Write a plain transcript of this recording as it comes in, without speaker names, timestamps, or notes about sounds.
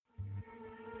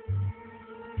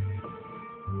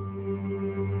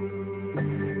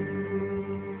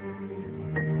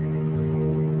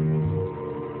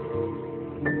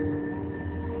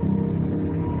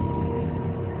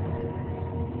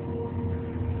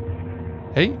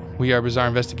Hey, we are Bizarre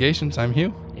Investigations. I'm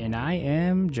Hugh. And I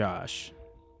am Josh.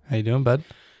 How you doing, bud?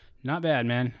 Not bad,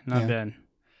 man. Not bad.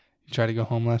 You tried to go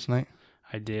home last night?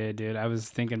 I did, dude. I was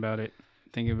thinking about it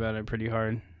pretty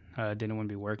hard. Didn't want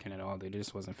to be working at all, dude.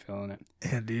 Just wasn't feeling it.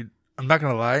 Yeah, dude. I'm not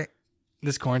going to lie.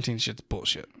 This quarantine shit's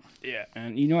bullshit. Yeah,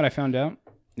 and you know what I found out?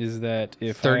 Is that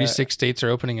if 36 states are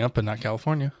opening up, but not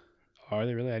California. Are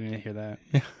they really? I didn't hear that.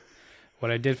 Yeah. What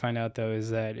I did find out, though,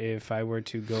 is that if I were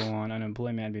to go on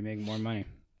unemployment, I'd be making more money.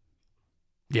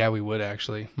 Yeah, we would,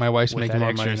 actually. My wife's With making that more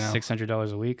extra money now.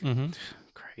 $600 a week? Mm-hmm.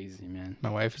 Crazy, man. My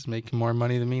wife is making more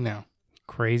money than me now.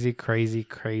 Crazy, crazy,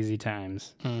 crazy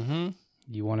times. Mm-hmm.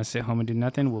 You want to sit home and do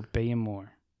nothing? We'll pay you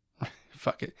more.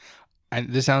 Fuck it.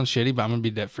 This sounds shitty, but I'm going to be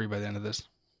debt-free by the end of this.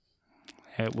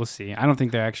 Hey, we'll see. I don't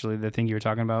think they're actually the thing you were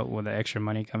talking about with the extra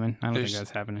money coming. I don't think that's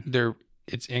happening.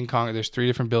 It's in Congress. There's 3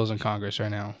 different bills in Congress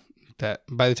right now that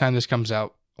by the time this comes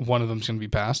out, one of them's going to be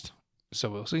passed. So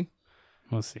we'll see.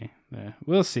 We'll see. Yeah,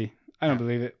 we'll see. I don't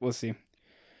believe it. We'll see.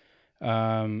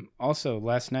 Also,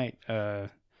 last night,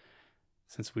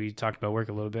 since we talked about work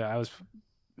a little bit,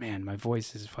 my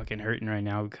voice is fucking hurting right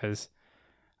now because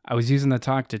I was using the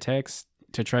talk to text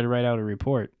to try to write out a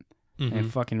report. Mm-hmm. And it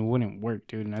fucking wouldn't work,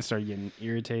 dude. And I started getting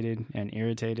irritated.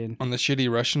 On the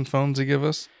shitty Russian phones they give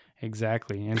us?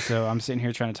 Exactly. And so I'm sitting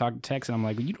here trying to talk to text, and I'm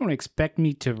like, you don't expect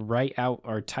me to write out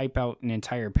or type out an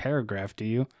entire paragraph, do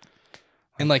you?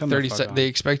 In like 30 seconds, they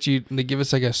expect you, they give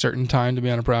us like a certain time to be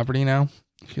on a property now.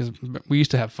 Because we used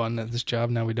to have fun at this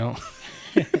job, now we don't.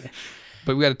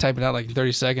 But we got to type it out like in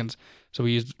 30 seconds. So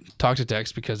we use talk to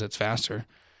text because it's faster.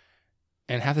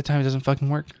 And half the time it doesn't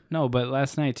fucking work. No, but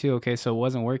last night too, okay, so it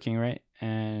wasn't working, right?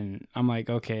 And I'm like,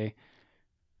 okay,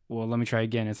 well, let me try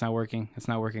again. It's not working.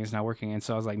 And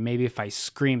so I was like, maybe if I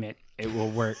scream it, it will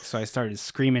work. So I started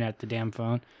screaming at the damn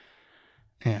phone.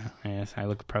 Yeah. Yes, I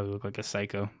probably look like a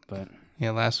psycho, but...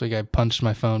 Yeah, last week I punched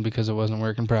my phone because it wasn't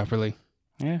working properly.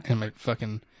 Yeah. And my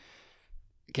fucking...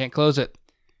 Can't close it.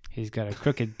 He's got a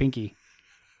crooked pinky.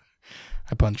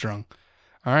 I punched wrong.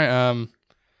 All right,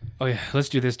 Oh, yeah, let's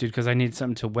do this, dude, because I need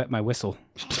something to wet my whistle.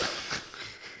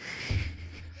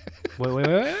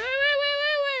 Wait.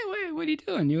 What are you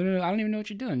doing? I don't even know what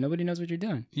you're doing. Nobody knows what you're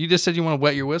doing. You just said you want to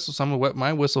wet your whistle, so I'm going to wet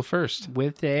my whistle first.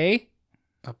 With a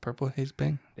Purple Haze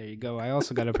Bang. There you go. I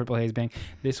also got a Purple Haze Bang.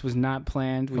 This was not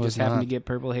planned. We just happened to get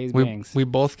Purple Haze Bangs. We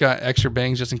both got extra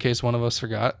bangs just in case one of us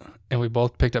forgot, and we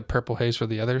both picked up Purple Haze for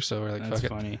the other, so we're like, that's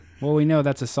fuck funny. Well, we know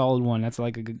that's a solid one. That's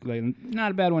like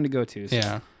not a bad one to go to. So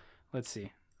yeah. Let's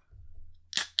see.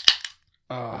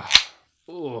 Oh,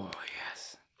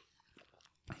 yes.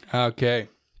 Okay.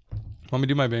 Want me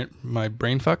to do my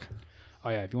brain fuck? Oh,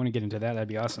 yeah. If you want to get into that, that'd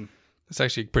be awesome. It's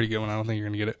actually a pretty good one. I don't think you're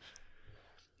going to get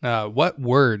it. What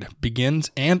word begins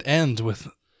and ends with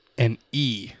an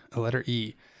E, a letter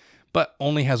E, but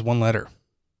only has one letter?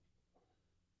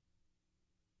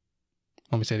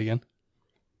 Want me to say it again?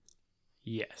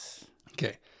 Yes.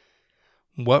 Okay.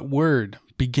 What word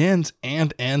begins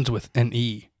and ends with an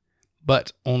E,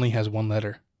 but only has one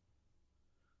letter?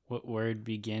 What word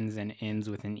begins and ends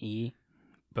with an E,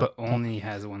 but only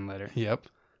has one letter? Yep.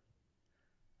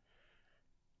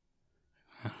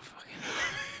 I don't fucking know.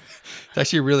 It's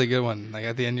actually a really good one. Like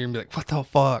at the end, you're gonna be like, "What the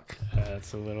fuck?"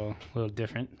 That's a little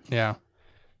different. Yeah.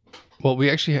 Well,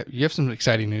 we actually you have some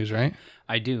exciting news, right?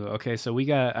 I do. Okay, so we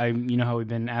got. You know how we've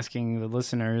been asking the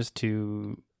listeners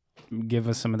to give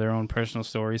us some of their own personal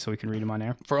stories so we can read them on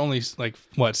air for only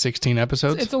 16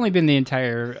 episodes. It's only been the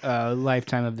entire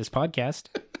lifetime of this podcast.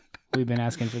 We've been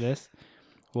asking for this.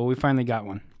 Well, we finally got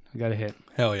one. We got a hit.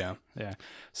 Hell yeah. Yeah.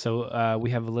 So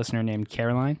we have a listener named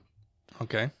Caroline.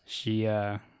 Okay. She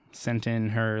sent in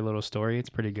her little story. It's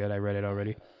pretty good. I read it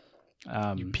already.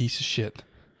 You piece of shit.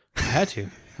 I had to.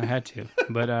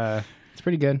 But it's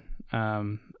pretty good.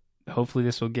 Hopefully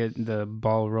this will get the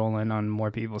ball rolling on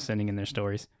more people sending in their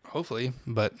stories. Hopefully,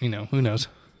 but who knows?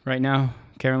 Right now,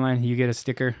 Caroline, you get a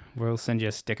sticker. We'll send you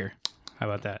a sticker. How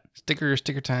about that? Sticker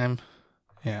time.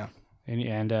 Yeah.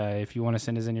 And if you want to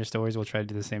send us in your stories, we'll try to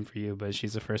do the same for you. But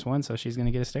she's the first one, so she's going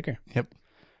to get a sticker. Yep.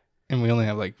 And we only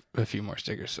have a few more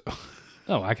stickers, so.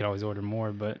 Oh, I could always order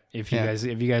more, but if you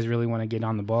guys really want to get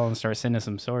on the ball and start sending us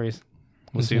some stories,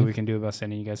 we'll see what we can do about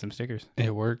sending you guys some stickers.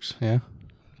 It works, yeah.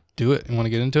 Do it. You want to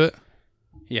get into it?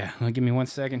 Yeah. Give me 1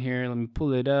 second here. Let me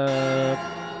pull it up.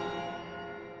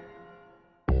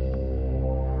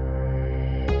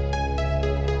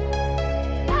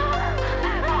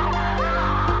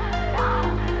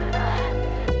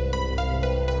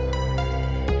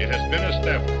 It has been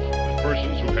established that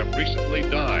persons who have recently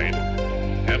died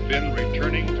have been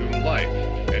returning to life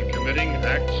and committing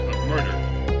acts of murder.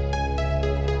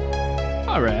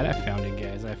 All right, I found it,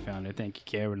 guys. I found sounder. Thank you,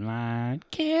 Caroline.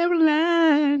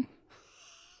 Caroline.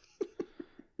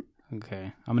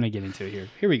 Okay, I'm going to get into it here.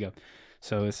 Here we go.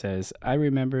 So it says, I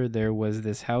remember there was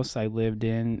this house I lived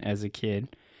in as a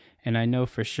kid, and I know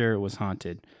for sure it was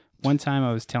haunted. One time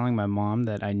I was telling my mom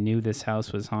that I knew this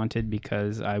house was haunted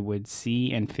because I would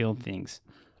see and feel things.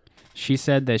 She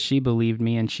said that she believed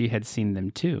me and she had seen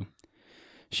them too.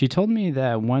 She told me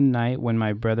that one night when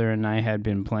my brother and I had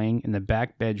been playing in the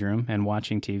back bedroom and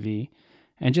watching TV,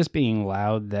 and just being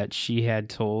loud, that she had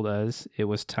told us it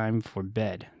was time for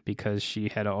bed because she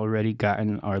had already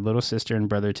gotten our little sister and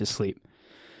brother to sleep.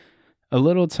 A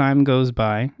little time goes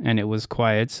by and it was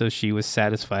quiet, so she was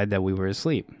satisfied that we were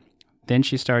asleep. Then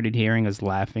she started hearing us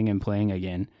laughing and playing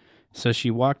again, so she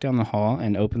walked down the hall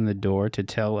and opened the door to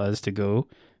tell us to go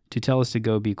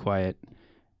be quiet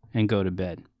and go to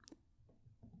bed.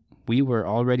 We were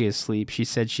already asleep. She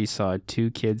said she saw 2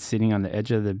 kids sitting on the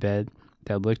edge of the bed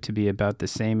that looked to be about the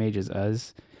same age as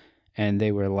us, and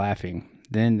they were laughing.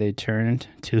 Then they turned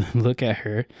to look at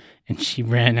her, and she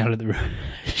ran out of the room.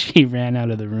 She ran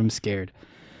out of the room scared.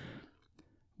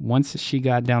 Once she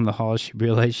got down the hall, she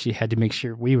realized she had to make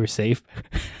sure we were safe.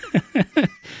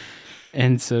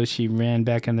 And so she ran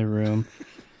back in the room,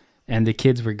 and the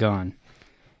kids were gone.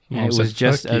 And it was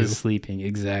just us sleeping.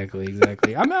 Exactly.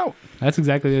 I'm out. That's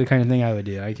exactly the kind of thing I would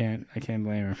do. I can't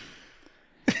blame her.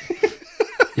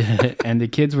 And the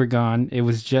kids were gone. It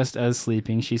was just us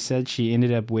sleeping. She said she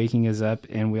ended up waking us up,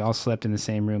 and we all slept in the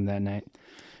same room that night.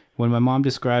 When my mom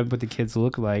described what the kids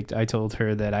looked like, I told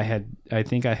her that I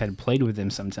think I had played with them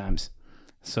sometimes.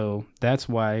 So that's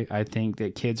why I think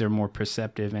that kids are more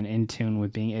perceptive and in tune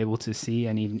with being able to see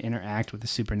and even interact with the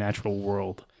supernatural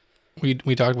world. We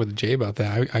talked with Jay about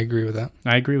that. I agree with that.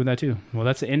 I agree with that too. Well,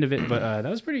 that's the end of it, but that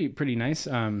was pretty nice.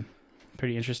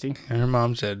 Pretty interesting. And her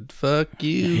mom said, "Fuck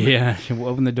you." Yeah, she will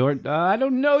open the door. I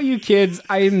don't know you kids.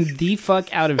 I am the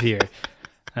fuck out of here.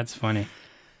 That's funny.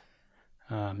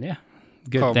 Yeah.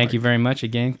 Good. Oh, thank you very much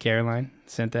again, Caroline.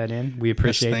 Sent that in. We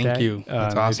appreciate that. Thank you.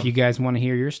 That's awesome. If you guys want to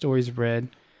hear your stories read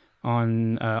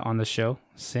on the show,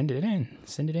 send it in.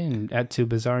 Send it in to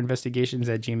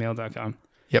bizarreinvestigations@gmail.com.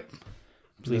 Yep.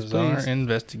 Please.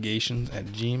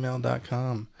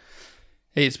 bizarreinvestigations@gmail.com.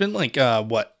 Hey, it's been like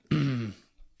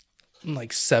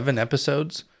like 7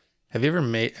 episodes. Have you ever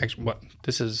made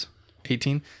this is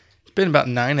 18? It's been about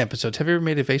 9 episodes. Have you ever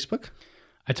made a Facebook?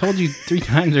 I told you 3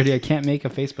 times already I can't make a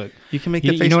Facebook. You can make the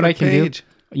Facebook page.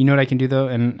 You know what I can do though,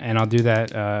 and I'll do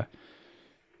that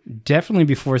definitely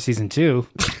before season 2.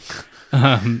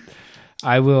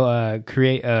 I will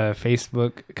create a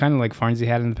Facebook, kind of like Farnsey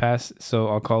had in the past. So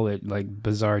I'll call it like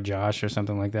Bizarre Josh or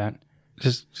something like that.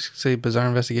 Just say Bizarre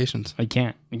Investigations. I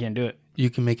can't do it.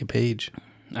 You can make a page.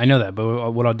 I know that,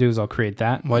 but what I'll do is I'll create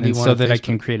that. Why do you want so that Facebook? I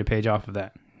can create a page off of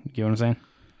that. You know what I'm saying?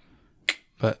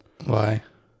 But why?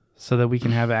 So that we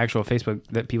can have an actual Facebook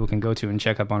that people can go to and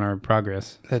check up on our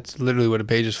progress. That's literally what a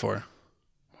page is for.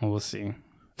 Well, we'll see.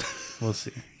 We'll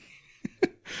see.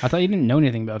 I thought you didn't know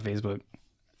anything about Facebook.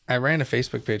 I ran a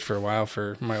Facebook page for a while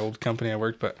for my old company I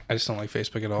worked, but I just don't like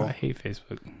Facebook at all. I hate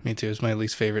Facebook. Me too. It's my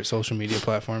least favorite social media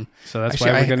platform. So that's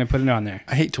why we're going to put it on there.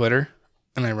 I hate Twitter,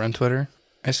 and I run Twitter.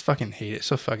 I just fucking hate it. It's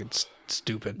so fucking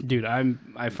stupid. Dude, I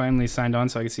finally signed on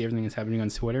so I can see everything that's happening on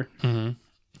Twitter. Mm-hmm.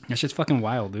 It's just fucking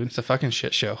wild, dude. It's a fucking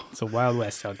shit show. It's a wild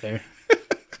west out there.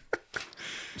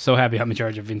 So happy I'm in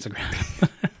charge of Instagram.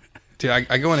 Dude,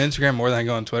 I go on Instagram more than I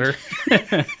go on Twitter.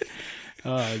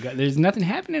 Oh God, there's nothing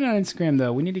happening on Instagram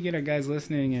though. We need to get our guys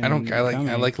listening. And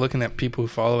I like looking at people who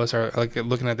follow us. Or I like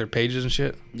looking at their pages and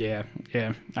shit. Yeah.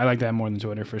 I like that more than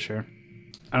Twitter for sure.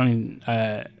 I don't even.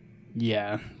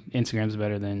 Yeah, Instagram's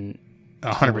better than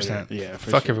 100%. Yeah,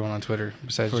 fuck sure. Everyone on Twitter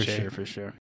besides Jay. For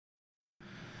sure.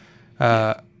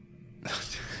 That's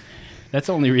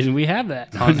the only reason we have that.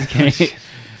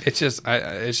 It's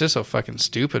just so fucking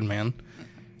stupid, man.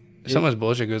 So much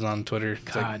bullshit goes on Twitter.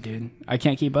 It's God, dude, I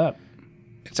can't keep up.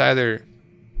 It's either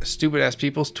stupid ass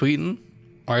people's tweeting,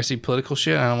 or I see political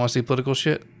shit. I don't want to see political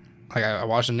shit. Like I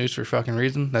watch the news for a fucking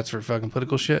reason. That's for fucking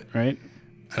political shit, right?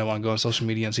 I don't want to go on social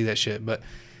media and see that shit, but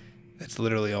that's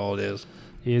literally all it is.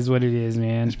 It is what it is,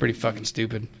 man. It's pretty fucking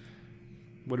stupid.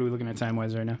 What are we looking at time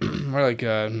wise right now? We're like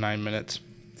 9 minutes.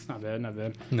 It's not bad.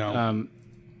 No.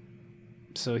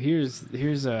 So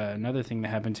here's another thing that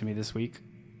happened to me this week.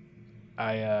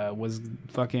 I was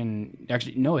fucking...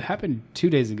 Actually, no, it happened 2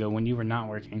 days ago when you were not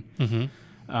working. Mm-hmm.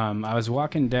 I was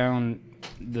walking down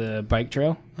the bike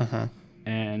trail, uh-huh.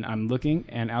 and I'm looking,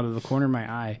 and out of the corner of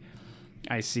my eye,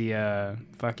 I see a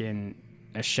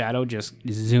shadow just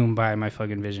zoom by my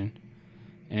fucking vision.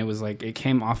 And it was like, it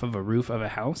came off of a roof of a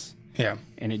house, Yeah.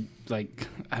 And it, like,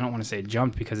 I don't want to say it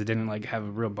jumped because it didn't, like, have a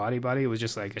real body. It was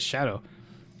just, like, a shadow.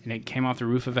 And it came off the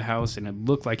roof of a house, and it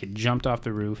looked like it jumped off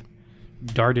the roof,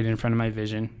 darted in front of my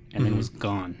vision, and then was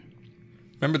gone.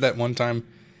 Remember that one time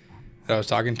that I was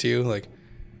talking to you? Like,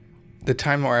 the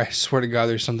time where I swear to God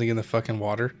there's something in the fucking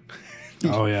water.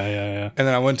 Oh, yeah. And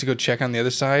then I went to go check on the other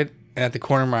side, and at the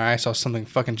corner of my eye I saw something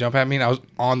fucking jump at me, and I was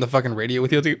on the fucking radio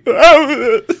with you.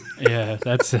 Yeah,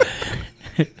 that's... that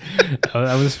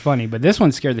was funny. But this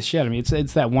one scared the shit out of me.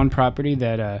 It's that one property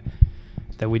that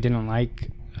we didn't like.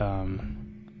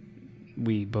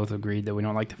 We both agreed that we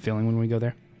don't like the feeling when we go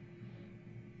there.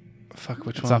 Fuck,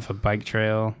 which it's one? It's off a bike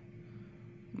trail,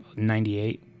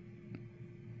 98.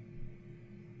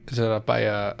 Is it up by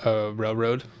a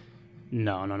railroad?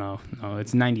 No.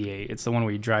 It's 98. It's the one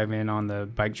where you drive in on the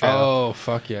bike trail. Oh,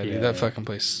 fuck yeah, dude. That fucking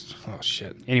place. Oh,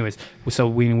 shit. Anyways, so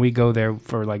when we go there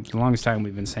for, like, the longest time,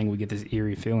 we've been saying we get this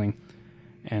eerie feeling.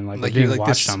 And, like we're being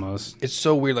watched almost. It's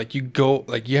so weird. Like, you go,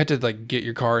 like, you had to, like, get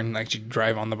your car and actually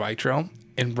drive on the bike trail.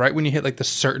 And right when you hit, like, the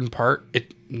certain part,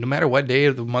 it, no matter what day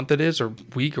of the month it is or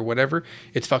week or whatever,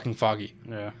 it's fucking foggy.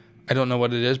 Yeah. I don't know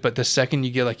what it is, but the second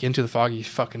you get, like, into the fog, you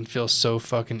fucking feel so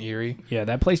fucking eerie. Yeah,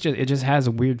 that place just has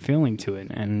a weird feeling to it.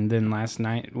 And then last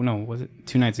night, was it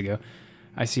 2 nights ago,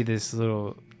 I see this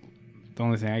little, the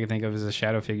only thing I can think of is a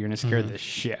shadow figure, and it scared the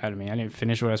shit out of me. I didn't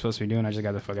finish what I was supposed to be doing. I just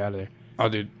got the fuck out of there. Oh,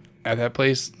 dude. At that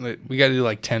place, like, we got to do,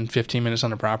 like, 10, 15 minutes on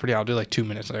the property. I'll do, like, 2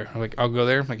 minutes there. I'm like, I'll go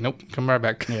there. I'm like, nope, come right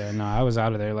back. Yeah, no, I was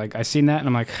out of there. Like, I seen that, and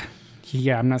I'm like,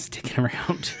 yeah, I'm not sticking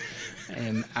around.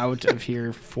 I'm out of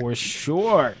here for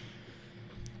sure.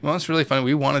 Well, it's really funny.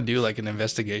 We want to do, like, an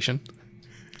investigation.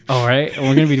 All right.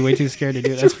 We're going to be way too scared to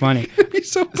do it. That's funny.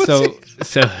 So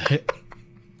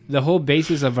the whole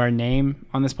basis of our name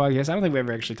on this podcast, I don't think we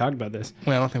ever actually talked about this.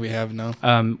 Well, I don't think we have,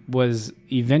 no. Was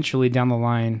eventually down the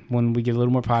line, when we get a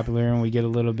little more popular and we get a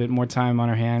little bit more time on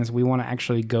our hands, we want to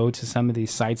actually go to some of these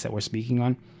sites that we're speaking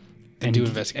on. And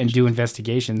do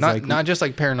investigations. Not just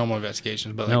like paranormal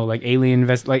investigations, but like alien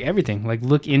like everything. Like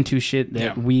look into shit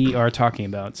that we are talking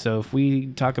about. So if we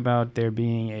talk about there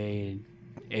being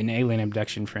an alien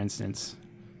abduction, for instance,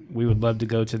 we would love to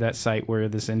go to that site where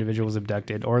this individual was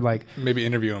abducted, or like maybe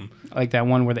interview him, like that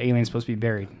one where the alien's supposed to be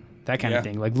buried. That kind of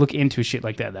thing. Like look into shit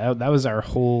like that. That was our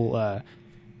whole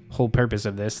purpose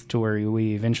of this, to where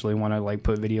we eventually want to like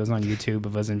put videos on YouTube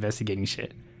of us investigating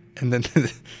shit. And then.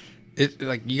 It,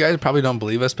 like, you guys probably don't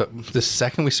believe us, but the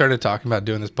second we started talking about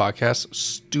doing this podcast,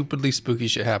 stupidly spooky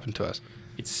shit happened to us.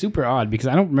 It's super odd because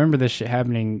I don't remember this shit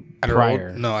happening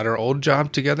prior. At our old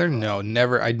job together, no,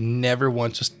 never. I never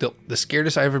once. The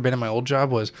scariest I ever been in my old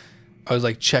job was I was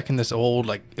like checking this old,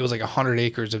 like, it was like 100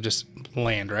 acres of just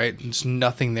land, right? There's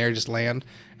nothing there, just land.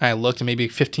 And I looked, and maybe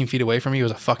 15 feet away from me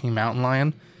was a fucking mountain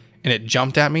lion, and it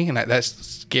jumped at me, and that's the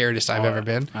scariest I've ever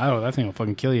been. Oh, that thing will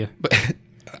fucking kill you. But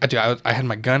I had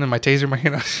my gun and my taser in my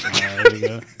hand. There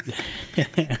you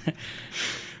go.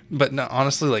 But no,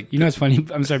 honestly, like, you know what's funny?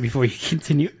 I'm sorry, before you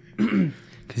continue,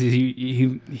 because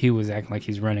he was acting like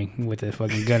he's running with a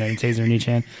fucking gun and a taser in each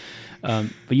hand.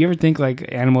 But you ever think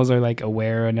like animals are like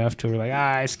aware enough to like,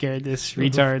 I scared this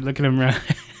retard. Look at him run.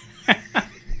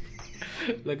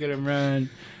 Look at him run.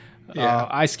 Yeah.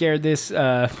 I scared this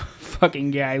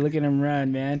fucking guy. Look at him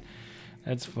run, man.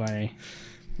 That's funny.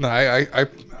 No, I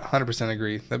 100%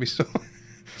 agree. That'd be so...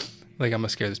 like, I'm going to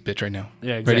scare this bitch right now.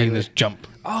 Yeah, exactly. Ready to just jump.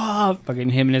 Oh, fucking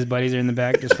him and his buddies are in the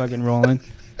back just fucking rolling.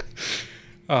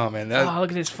 Oh, man.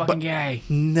 Look at this fucking guy.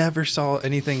 Never saw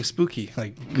anything spooky,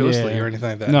 like ghostly or anything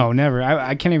like that. No, never.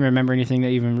 I can't even remember anything that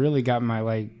even really got my,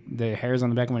 like, the hairs on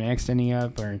the back of my neck standing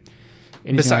up or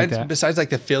anything like that. Besides, like,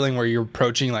 the feeling where you're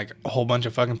approaching, like, a whole bunch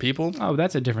of fucking people. Oh,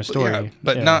 that's a different story. Yeah,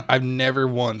 but I've never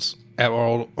once at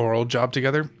our old job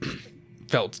together...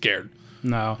 felt scared.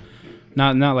 No,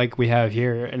 not like we have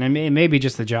here. And it may be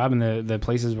just the job and the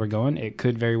places we're going. It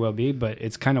could very well be, but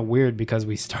it's kind of weird because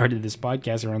we started this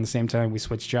podcast around the same time we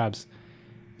switched jobs.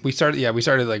 We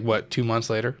started like what, 2 months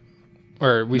later?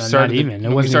 Or we started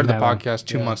the podcast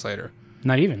 2 months later.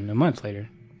 Not even a month later.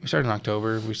 We started in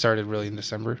October. We started really in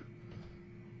December.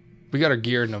 We got our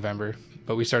gear in November,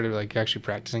 but we started like actually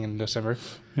practicing in December.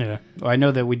 Yeah. Well, I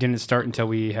know that we didn't start until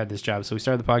we had this job. So we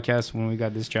started the podcast when we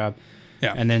got this job.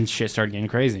 Yeah. And then shit started getting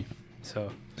crazy.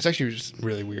 So it's actually just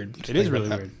really weird. It is really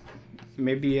weird.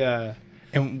 Maybe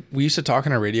and we used to talk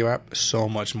on our radio app so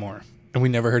much more. And we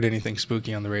never heard anything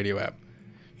spooky on the radio app.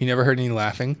 You never heard any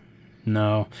laughing?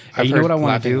 No. I've you heard know what I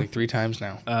want to do? Like 3 times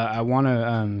now. I want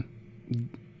to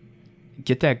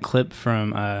get that clip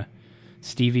from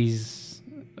Stevie's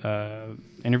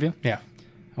interview. Yeah.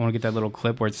 I want to get that little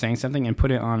clip where it's saying something and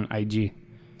put it on IG.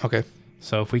 Okay.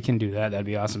 So if we can do that, that'd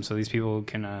be awesome. So these people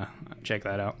can check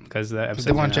that out because the episode. If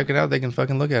they want to check it out, they can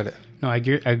fucking look at it. No, I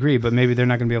agree, but maybe they're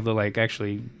not going to be able to like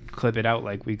actually clip it out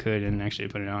like we could and actually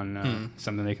put it on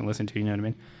something they can listen to. You know what I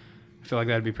mean? I feel like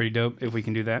that'd be pretty dope if we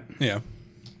can do that. Yeah.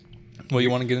 Well, you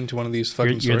want to get into one of these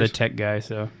fucking You're the stories? tech guy,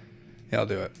 so. Yeah, I'll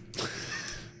do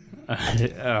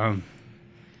it.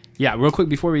 Yeah, real quick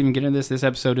before we even get into this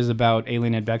episode is about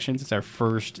alien abductions. It's our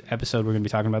first episode we're going to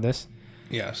be talking about this.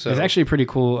 Yeah, so It's actually a pretty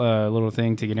cool little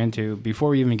thing to get into. Before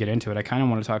we even get into it, I kind of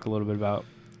want to talk a little bit about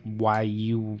why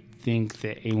you think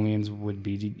that aliens would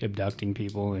be abducting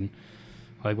people and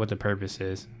like what the purpose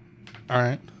is. all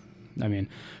right. I mean,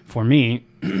 for me,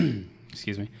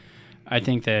 excuse me, I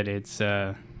think that it's,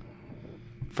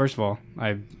 first of all,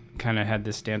 I've kind of had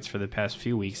this stance for the past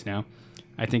few weeks now.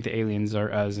 I think the aliens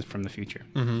are us from the future.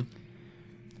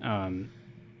 Mm-hmm.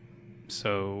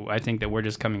 So I think that we're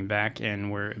just coming back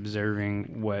and we're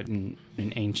observing what an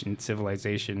ancient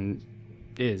civilization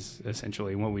is,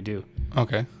 essentially, what we do.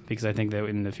 Okay. Because I think that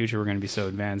in the future we're going to be so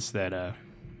advanced that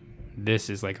this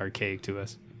is like archaic to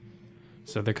us.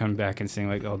 So they're coming back and saying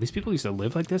like, oh, these people used to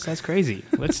live like this? That's crazy.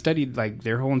 Let's study like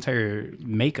their whole entire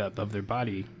makeup of their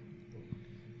body.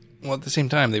 Well, at the same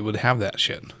time, they would have that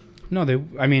shit. No,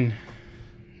 I mean,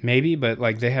 maybe, but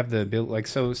like they have the ability, like,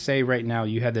 so say right now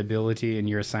you had the ability and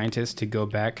you're a scientist to go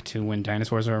back to when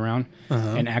dinosaurs are around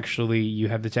and actually you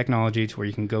have the technology to where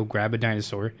you can go grab a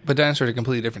dinosaur. But dinosaurs are a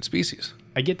completely different species.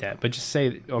 I get that, but just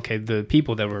say, okay, the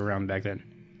people that were around back then.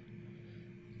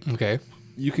 Okay.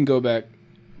 You can go back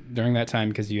during that time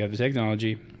because you have the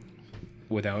technology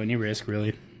without any risk,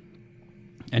 really,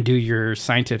 and do your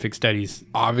scientific studies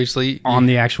Obviously, on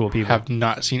the actual people. have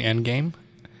not seen Endgame,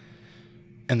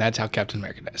 and that's how Captain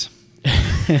America dies.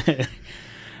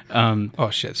 Oh,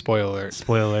 shit. Spoiler alert.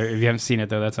 Spoiler alert. If you haven't seen it,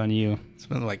 though, that's on you. It's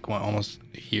been like, what, almost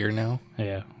a year now?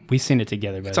 Yeah. We've seen it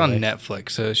together, by It's the on way. Netflix,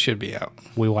 so it should be out.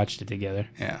 We watched it together.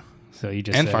 Yeah. So you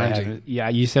just And said I Farnsey. haven't. Yeah,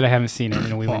 you said I haven't seen it,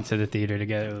 and we went to the theater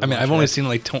together. I mean, I've only seen it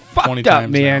like 20 Fucked times up,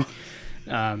 man.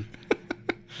 now.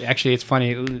 Actually, it's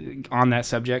funny on that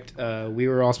subject. We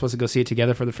were all supposed to go see it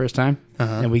together for the first time,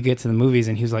 and we get to the movies,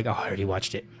 and he was like, "Oh, I already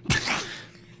watched it."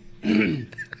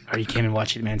 Oh, you came and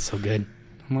watched it, man. It's so good.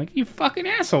 I'm like, you fucking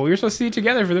asshole. We were supposed to see it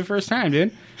together for the first time,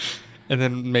 dude. And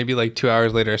then maybe like 2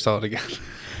 hours later, I saw it again.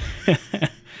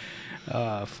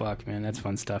 Oh, fuck, man. That's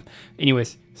fun stuff.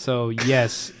 Anyways, so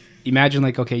yes, imagine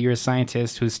like, okay, you're a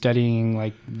scientist who's studying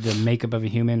like the makeup of a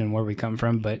human and where we come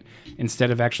from, but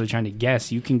instead of actually trying to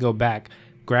guess, you can go back,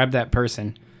 grab that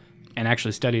person, and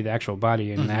actually study the actual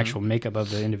body and the actual makeup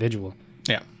of the individual.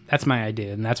 Yeah. That's my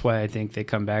idea, and that's why I think they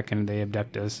come back and they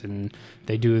abduct us and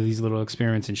they do these little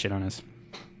experiments and shit on us.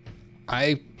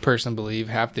 I personally believe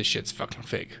half this shit's fucking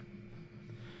fake.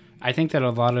 I think that a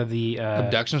lot of the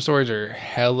Abduction stories are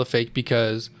hella fake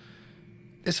because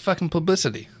it's fucking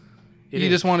publicity. You is.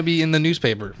 just want to be in the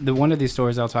newspaper. the one of these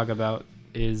stories I'll talk about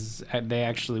is they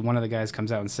actually, one of the guys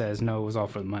comes out and says, no, it was all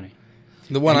for the money.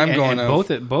 The one And- I'm going and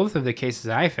of. both of the cases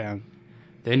I found,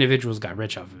 the individuals got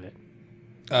rich off of it.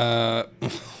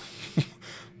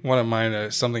 One of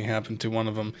mine, something happened to one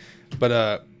of them.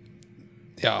 But,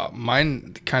 yeah,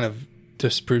 mine kind of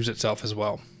disproves itself as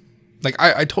well. Like,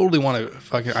 I totally want to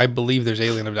fucking... I believe there's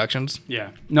alien abductions.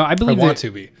 Yeah. No, I I believe want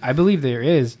to be. I believe there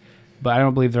is, but I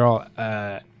don't believe they're all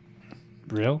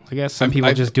real, I guess. Some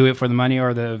people just do it for the money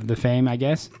or the fame, I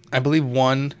guess. I believe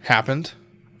one happened,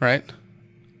 right?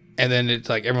 And then it's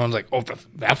like, everyone's like, oh,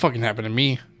 that fucking happened to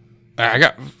me. I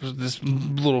got this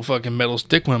little fucking metal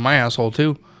stick in my asshole,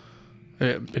 too.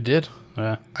 It did.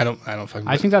 Yeah. I don't fucking...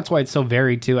 I think that's why it's so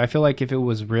varied, too. I feel like if it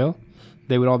was real,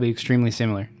 they would all be extremely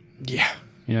similar. Yeah.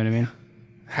 You know what I mean?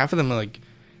 Half of them are like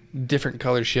different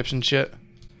colored ships and shit,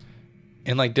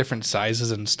 and like different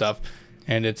sizes and stuff.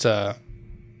 And it's like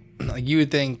you would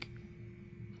think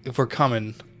if we're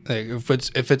coming, like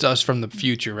if it's us from the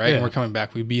future, right? Yeah. And we're coming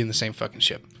back, we'd be in the same fucking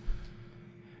ship.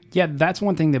 Yeah, that's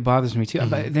one thing that bothers me, too.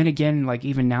 But then again, like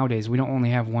even nowadays, we don't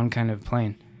only have one kind of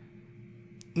plane.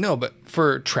 No, but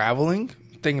for traveling,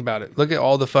 think about it. Look at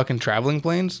all the fucking traveling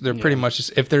planes. They're pretty much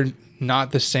just, if they're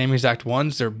not the same exact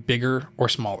ones, they're bigger or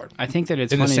smaller. I think that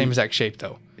it's in funny. the same exact shape,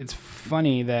 though. It's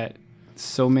funny that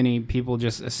so many people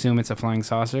just assume it's a flying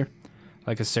saucer,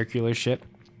 like a circular ship.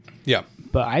 Yeah.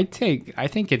 But I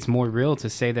think it's more real to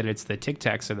say that it's the Tic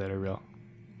Tacs that are real.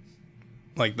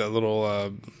 Like the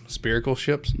little spherical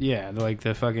ships. Yeah, like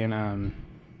the fucking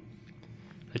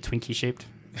the Twinkie shaped.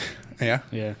 Yeah.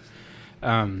 Yeah.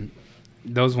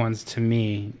 Those ones to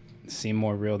me seem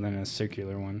more real than a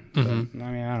circular one. But, I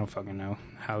mean, I don't fucking know.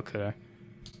 How could I?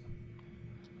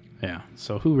 Yeah.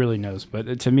 So who really knows?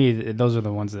 But to me, those are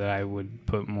the ones that I would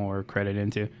put more credit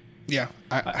into. Yeah.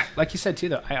 Like you said too,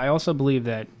 though, I also believe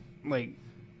that like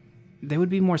they would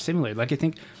be more similar. Like I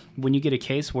think when you get a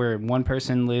case where one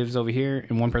person lives over here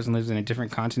and one person lives in a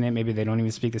different continent, maybe they don't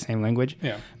even speak the same language,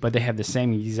 but they have the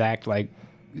same exact like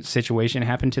situation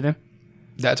happen to them.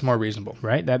 That's more reasonable,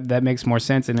 right? That makes more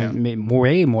sense and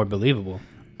way more believable.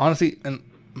 Honestly, and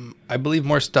I believe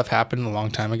more stuff happened a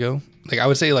long time ago. Like I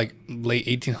would say, like late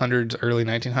 1800s, early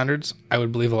 1900s. I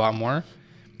would believe a lot more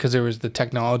because there was the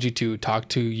technology to talk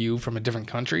to you from a different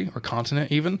country or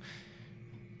continent, even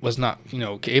was not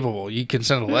capable. You can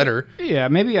send a letter. Yeah,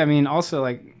 maybe. I mean, also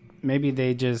like maybe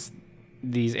they just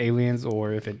these aliens,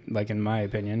 or if it like in my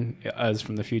opinion, us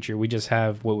from the future, we just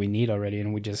have what we need already,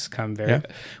 and we just come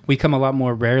we come a lot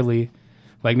more rarely.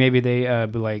 Like maybe they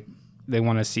they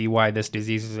want to see why this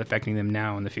disease is affecting them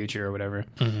now in the future or whatever,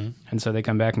 and so they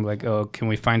come back and be like, oh, can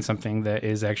we find something that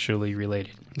is actually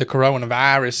related? The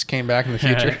coronavirus came back in the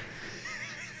future,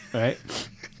 right?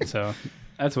 So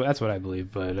that's what I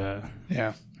believe. But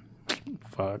yeah,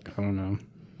 fuck, I don't know.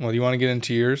 Well, do you want to get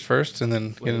into yours first and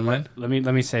then get into mine? Let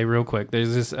me say real quick.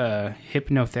 There's this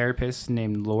hypnotherapist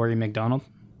named Lori McDonald.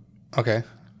 Okay.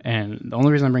 And the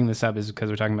only reason I'm bringing this up is because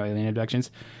we're talking about alien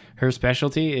abductions. Her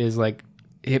specialty is like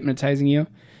hypnotizing you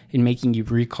and making you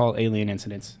recall alien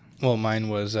incidents. Well, mine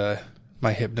was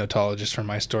my hypnotologist for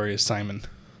my story is Simon.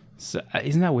 So,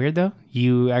 isn't that weird though?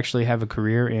 You actually have a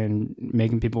career in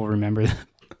making people remember.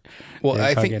 Well,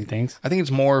 I think things. I think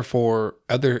it's more for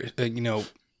other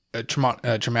a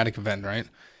traumatic event, right?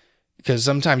 Because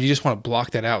sometimes you just want to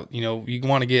block that out. You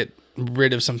want to get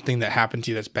rid of something that happened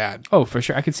to you that's bad. Oh, for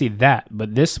sure. I could see that.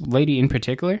 But this lady in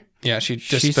particular, she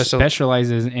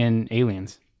specializes in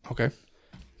aliens. Okay.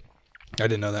 I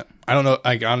didn't know that. I don't know.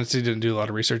 I honestly didn't do a lot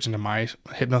of research into my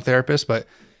hypnotherapist, but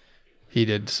he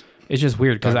did. It's just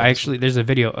weird because there's a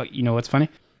video. You know what's funny?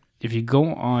 If you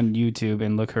go on YouTube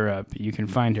and look her up, you can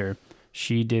find her.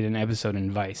 She did an episode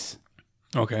in Vice.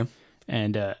 Okay.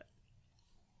 And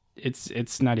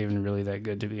it's not even really that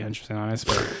good, to be 100% honest,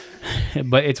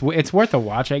 but it's worth a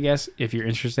watch, I guess, if you're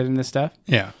interested in this stuff.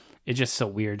 Yeah, it's just so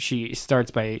weird. She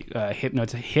starts by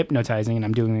hypnotizing, and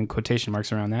I'm doing quotation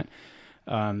marks around that.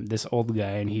 This old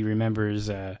guy, and he remembers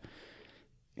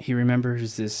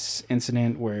this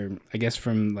incident where I guess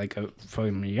from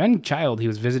a young child he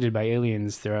was visited by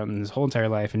aliens throughout his whole entire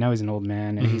life, and now he's an old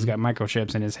man, and he's got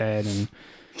microchips in his head and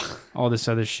all this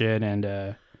other shit,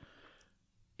 and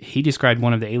he described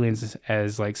one of the aliens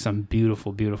as like some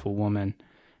beautiful, beautiful woman,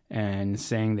 and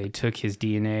saying they took his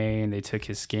DNA and they took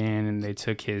his skin and they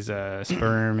took his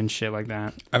sperm and shit like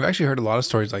that. I've actually heard a lot of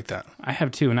stories like that. I have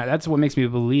too, and that's what makes me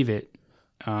believe it.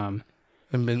 And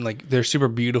been like they're super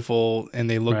beautiful and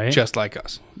they look just like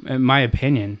us. In my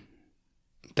opinion,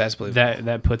 that's believable.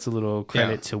 That puts a little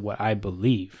credit to what I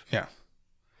believe. Yeah,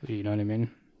 you know what I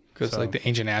mean? Because like the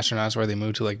ancient astronauts, where they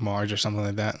move to like Mars or something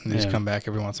like that, and they just come back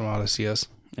every once in a while to see us.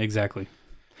 Exactly.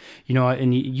 You know,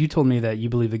 and you told me that you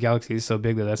believe the galaxy is so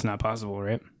big that that's not possible,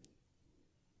 right?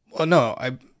 Well, no,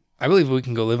 I believe we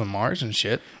can go live on Mars and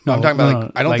shit. No, I'm talking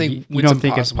about I don't think you don't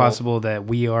think it's possible that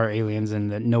we are aliens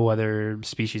and that no other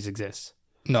species exists.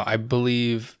 No, I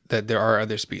believe that there are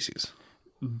other species.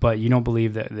 But you don't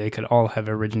believe that they could all have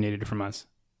originated from us?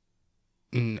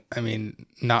 I mean,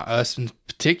 not us in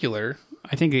particular.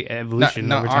 I think evolution.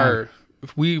 Not our.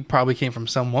 We probably came from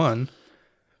someone,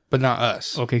 but not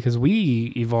us. Okay, because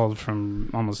we evolved from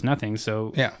almost nothing.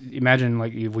 So yeah, imagine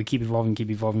like if we keep evolving,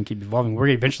 we're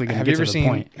eventually going to get to the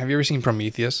point. Have you ever seen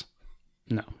Prometheus?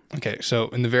 No. Okay, so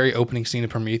in the very opening scene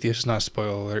of Prometheus, it's not a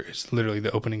spoiler. It's literally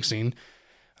the opening scene.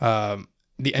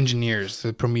 The engineers,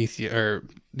 the Prometheus, or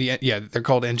they're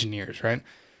called engineers, right?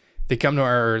 They come to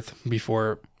our Earth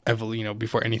before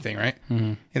anything, right?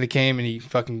 Mm-hmm. And they came and he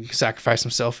fucking sacrificed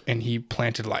himself and he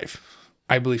planted life.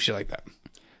 I believe shit like that.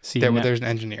 See, there's an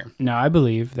engineer. Now I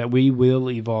believe that we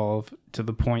will evolve to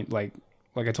the point, like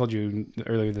I told you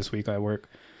earlier this week at work.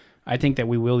 I think that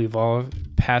we will evolve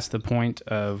past the point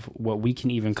of what we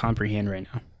can even comprehend right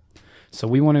now. So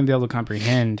we want to be able to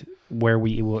comprehend where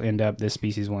we will end up. This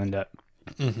species will end up,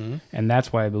 and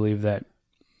that's why I believe that.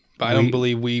 But I don't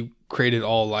believe we created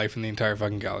all life in the entire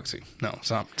fucking galaxy. No,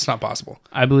 it's not. It's not possible.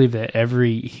 I believe that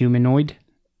every humanoid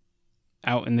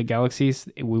out in the galaxies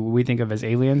we think of as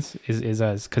aliens is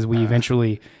us, because we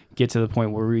eventually get to the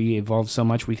point where we evolve so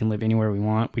much we can live anywhere we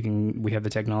want. We have the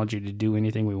technology to do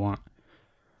anything we want.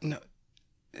 No,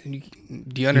 do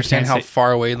you understand how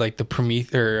far away like the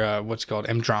Prometheus or what's called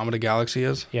Andromeda galaxy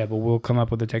is? Yeah, but we'll come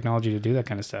up with the technology to do that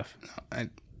kind of stuff.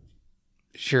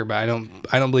 Sure, but I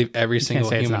don't believe every single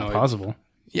humanoid. It's not possible.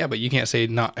 Yeah, but you can't say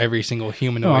not every single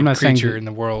humanoid creature in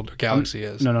the world or galaxy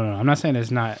is. No. I'm not saying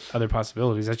there's not other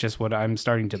possibilities. That's just what I'm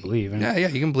starting to believe. And yeah,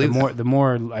 you can believe the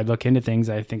more I look into things,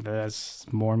 I think that's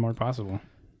more and more possible.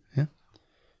 Yeah.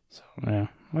 So, yeah.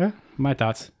 Well, my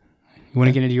thoughts. You want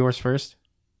to get into yours first?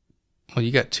 Well,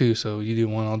 you got two, so you do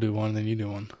one, I'll do one, and then you do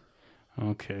one.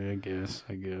 Okay, I guess.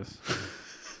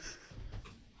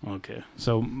 Okay.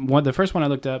 So, the first one I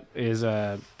looked up is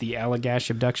the Allagash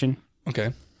abduction.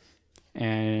 Okay.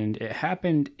 And it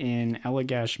happened in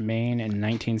Allagash, Maine in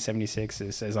 1976.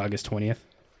 It says August 20th.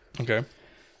 Okay.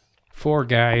 4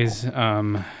 guys.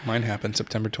 Mine happened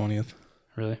September 20th.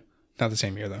 Really? Not the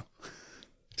same year, though.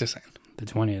 Just saying. The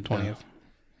 20th. 20th.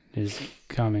 Is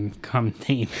common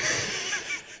theme.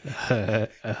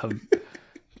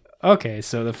 Okay,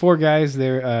 so the 4 guys,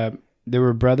 they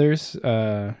were brothers,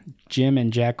 Jim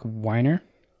and Jack Weiner,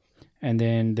 and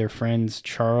then their friends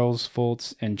Charles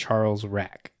Foltz and Charles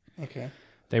Rack. Okay.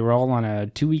 They were all on a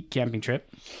 2-week camping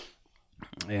trip,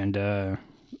 and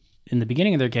in the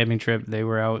beginning of their camping trip, they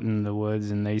were out in the woods,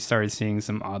 and they started seeing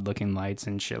some odd-looking lights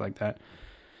and shit like that.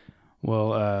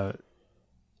 Well,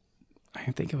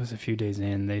 I think it was a few days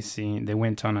in, they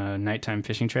went on a nighttime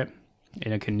fishing trip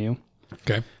in a canoe.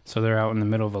 Okay. So they're out in the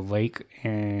middle of a lake,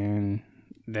 and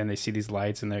then they see these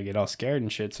lights, and they get all scared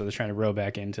and shit, so they're trying to row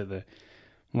back into the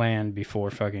land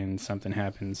before fucking something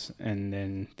happens. And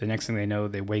then the next thing they know,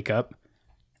 they wake up,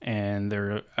 and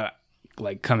they're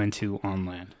like coming to on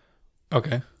land.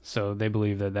 Okay. So they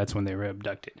believe that that's when they were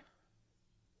abducted.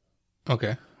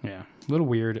 Okay. Yeah. A little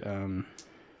weird.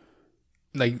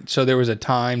 So there was a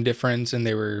time difference, and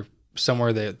they were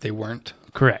somewhere that they weren't.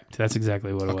 Correct. That's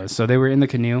exactly what it was. So they were in the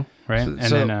canoe, right?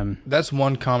 Then that's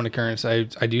one common occurrence I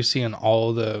do see in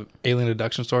all the alien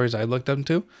abduction stories I looked up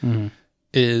to. Mm-hmm.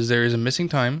 Is there is a missing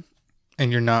time,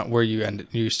 and you're not where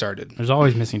you started. There's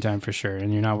always missing time for sure,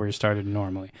 and you're not where you started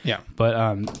normally. Yeah.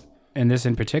 But in this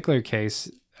in particular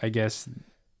case, I guess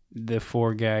the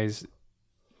 4 guys,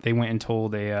 they went and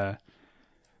told a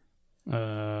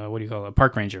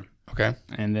park ranger. Okay.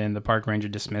 And then the park ranger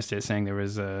dismissed it, saying there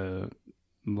was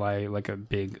like a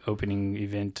big opening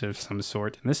event of some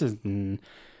sort. And this is in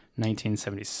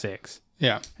 1976.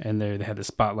 Yeah. And they had the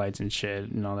spotlights and shit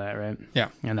and all that, right? Yeah.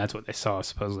 And that's what they saw,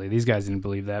 supposedly. These guys didn't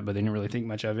believe that, but they didn't really think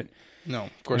much of it. No,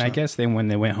 of course not. And I guess when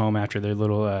they went home after their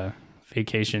little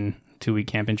vacation 2-week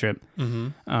camping trip,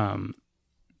 mm-hmm.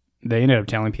 They ended up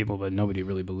telling people, but nobody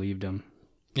really believed them.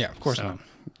 Yeah, of course not.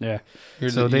 Yeah.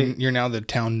 You're now the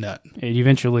town nut. It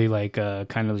eventually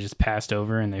kind of just passed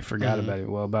over, and they forgot about it.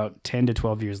 Well, about 10 to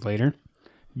 12 years later,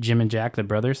 Jim and Jack, the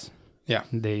brothers,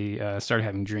 they started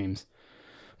having dreams.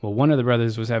 Well, one of the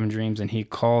brothers was having dreams, and he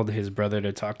called his brother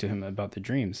to talk to him about the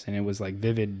dreams. And it was like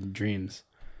vivid dreams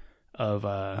of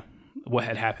what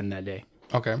had happened that day.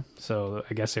 Okay. So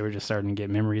I guess they were just starting to get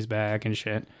memories back and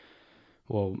shit.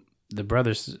 Well, the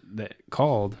brothers that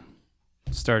called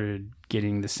started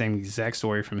getting the same exact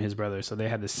story from his brother. So they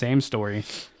had the same story,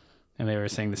 and they were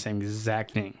saying the same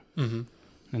exact thing. Mm-hmm.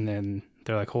 And then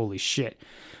they're like, holy shit.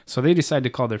 So they decided to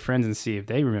call their friends and see if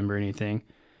they remember anything.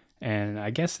 And I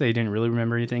guess they didn't really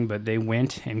remember anything, but they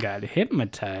went and got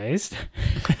hypnotized.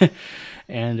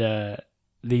 And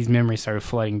these memories started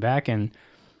flooding back, and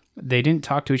they didn't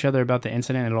talk to each other about the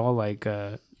incident at all,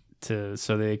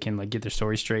 so they can get their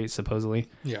story straight, supposedly.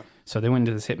 Yeah. So they went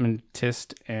to this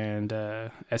hypnotist and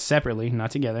separately, not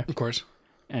together. Of course.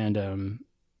 And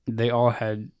they all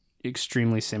had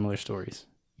extremely similar stories.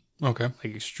 Okay.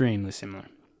 Extremely similar.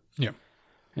 Yeah.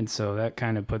 And so that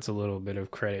kind of puts a little bit of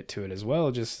credit to it as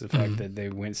well, just the fact that they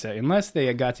went unless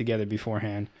they got together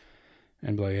beforehand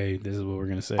and be like, hey, this is what we're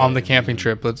gonna say on the camping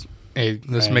trip. Let's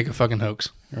make a fucking hoax.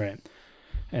 Right.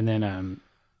 And then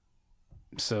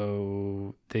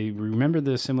so they remember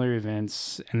the similar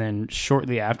events, and then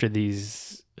shortly after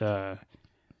these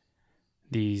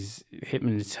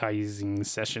hypnotizing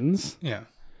sessions,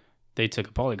 they took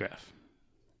a polygraph.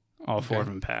 All 4 of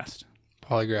them passed.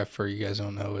 Polygraph, for you guys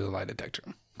don't know, is a lie detector.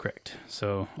 Correct.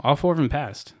 So all 4 of them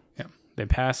passed. Yeah. They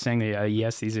passed saying that,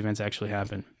 yes, these events actually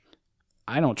happened.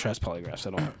 I don't trust polygraphs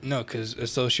at all. No, because a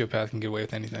sociopath can get away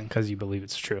with anything. Because you believe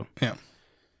it's true. Yeah.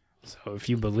 So if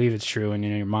you believe it's true, and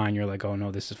in your mind you're like, oh no,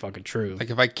 this is fucking true.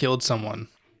 Like if I killed someone,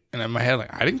 and in my head,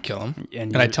 I didn't kill him.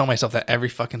 And I tell myself that every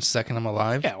fucking second I'm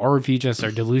alive. Yeah, or if you just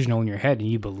are delusional in your head and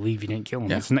you believe you didn't kill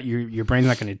him. Yeah. It's not your brain's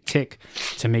not going to tick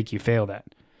to make you fail that.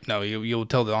 No, you'll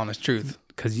tell the honest truth.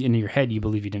 Because in your head, you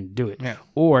believe you didn't do it. Yeah.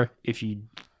 Or if you,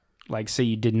 say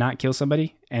you did not kill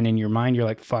somebody, and in your mind, you're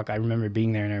like, fuck, I remember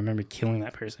being there, and I remember killing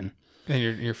that person. Then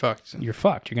you're fucked. You're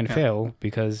fucked. You're going to fail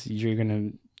because you're going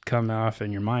to come off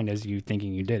in your mind as you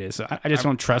thinking you did it. So I just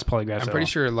don't trust polygraphs. I'm pretty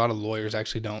sure a lot of lawyers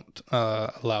actually don't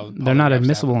allow. They're not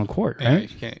admissible in court, right?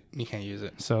 Yeah, you can't use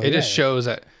it. So it just shows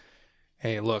that,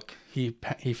 hey, look, he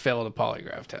failed a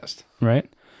polygraph test,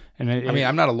 right? And I mean,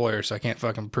 I'm not a lawyer, so I can't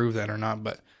fucking prove that or not,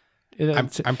 but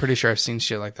I'm pretty sure I've seen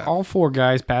shit like that. All 4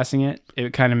 guys passing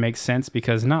it kind of makes sense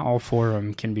because not all 4 of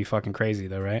them can be fucking crazy,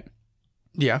 though, right?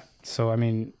 Yeah. So I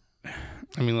mean,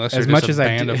 unless as you're much just as a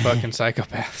band of fucking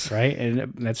psychopaths, right?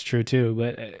 And that's true too.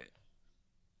 But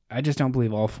I just don't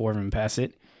believe all 4 of them pass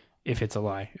it if it's a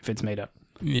lie, if it's made up.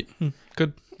 Yeah.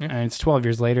 Good. Yeah. And it's 12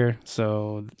 years later,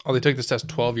 so they took this test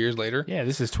 12 years later. Yeah,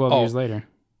 this is 12 years later.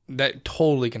 That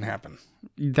totally can happen.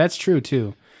 That's true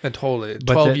too. That totally.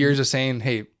 12 years of saying,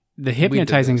 hey. The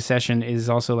hypnotizing session is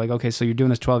also like, okay, so you're doing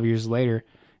this 12 years later,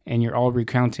 and you're all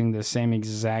recounting the same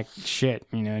exact shit.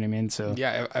 You know what I mean? So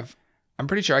yeah, I'm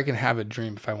pretty sure I can have a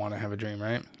dream if I want to have a dream,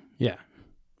 right? Yeah,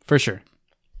 for sure.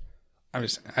 I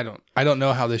don't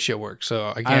know how this shit works,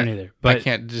 so I don't either. But I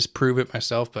can't just prove it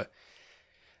myself. But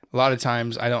a lot of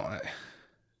times I don't.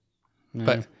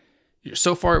 But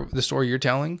so far, the story you're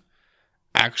telling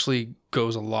actually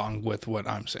goes along with what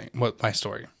I'm saying, what my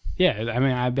story. Yeah, I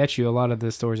mean, I bet you a lot of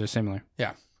the stories are similar.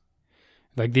 Yeah.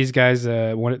 Like these guys,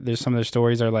 there's some of their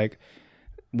stories are like,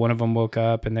 one of them woke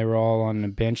up and they were all on a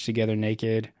bench together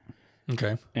naked.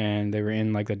 Okay. And they were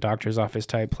in like the doctor's office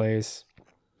type place.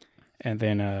 And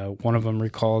then one of them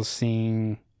recalls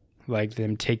seeing like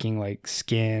them taking like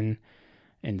skin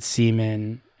and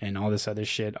semen and all this other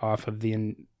shit off of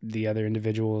the other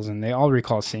individuals. And they all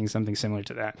recall seeing something similar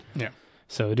to that. Yeah.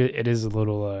 So it is a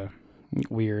little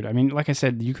weird. I mean, like I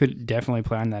said, you could definitely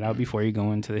plan that out before you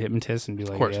go into the hypnotist and be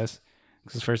like, yes.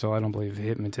 Because first of all, I don't believe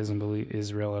hypnotism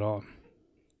is real at all.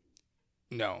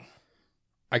 No.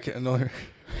 I can't. No.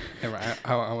 Never mind.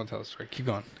 I want to tell the story. Keep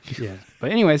going. Yeah.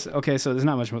 But anyways, okay, so there's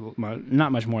not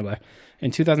much more left.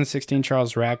 In 2016,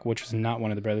 Charles Rack, which was not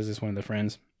one of the brothers, it's one of the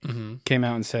friends, came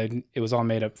out and said it was all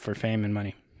made up for fame and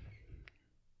money.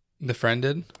 The friend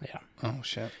did? Yeah. Oh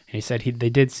shit. And he said they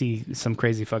did see some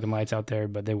crazy fucking lights out there,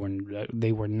 but they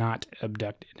were not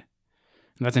abducted.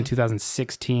 And that's in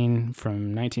 2016 from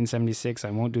 1976. I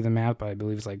won't do the math, but I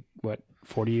believe it's like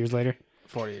 40 years later.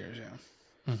 40 years,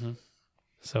 yeah. Mm-hmm.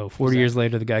 So 40 years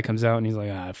later, the guy comes out and he's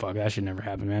like, fuck, that should never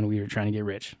happen, man. We were trying to get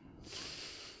rich.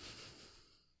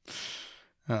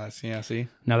 Oh, see.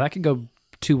 Now that could go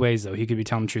 2 ways though. He could be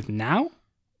telling the truth now,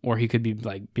 or he could be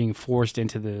like being forced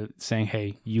into the saying,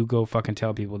 hey, you go fucking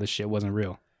tell people this shit wasn't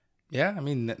real. Yeah, I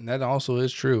mean, that also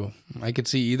is true. I could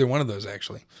see either one of those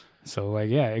actually. So like,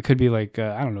 yeah, it could be like,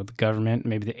 I don't know, the government,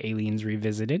 maybe the aliens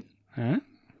revisited. Huh?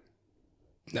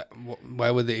 Why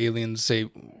would the aliens say,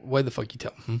 why the fuck you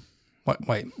tell them?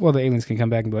 Why? Well, the aliens can come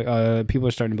back and be like, people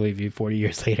are starting to believe you 40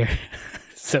 years later.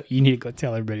 So you need to go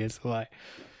tell everybody it's a lie.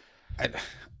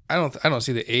 I don't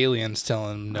see the aliens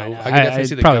telling them no. I could definitely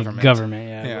see the government.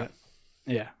 Yeah.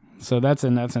 Yeah. So that's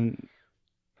an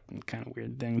kind of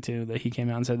weird thing too, that he came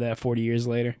out and said that 40 years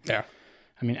later. Yeah.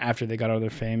 I mean, after they got all their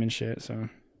fame and shit. So.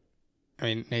 I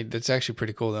mean, Nate, that's actually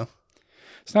pretty cool though.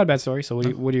 It's not a bad story. So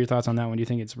what are your thoughts on that one? Do you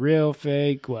think it's real,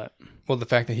 fake, what? Well, the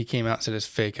fact that he came out and said it's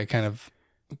fake, I kind of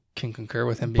can concur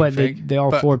with him being fake. But they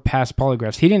all 4 passed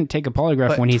polygraphs. He didn't take a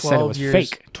polygraph when he said it was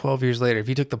fake. 12 years later, if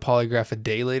he took the polygraph a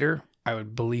day later, I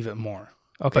would believe it more.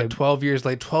 Okay. But 12 years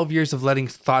later, 12 years of letting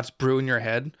thoughts brew in your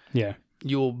head, yeah,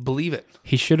 you will believe it.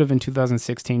 He should have in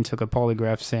 2016 took a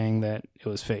polygraph saying that it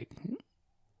was fake.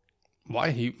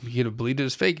 Why? He'd have believed it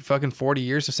was fake. Fucking 40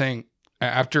 years of saying,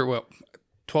 after,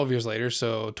 12 years later,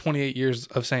 so 28 years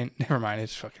of saying, never mind,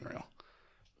 it's fucking real.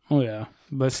 Oh, yeah.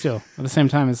 But still, at the same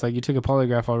time, it's like you took a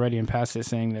polygraph already and passed it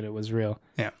saying that it was real.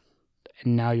 Yeah.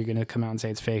 And now you're going to come out and say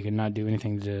it's fake and not do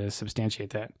anything to substantiate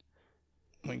that.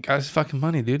 Guy's fucking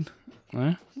money, dude.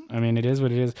 I mean, it is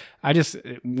what it is.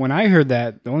 When I heard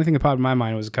that, the only thing that popped in my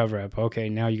mind was a cover up. Okay,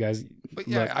 now you guys. But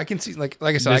yeah, look, I can see, like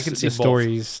I said, I can see the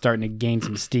story's starting to gain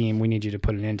some steam. We need you to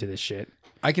put an end to this shit.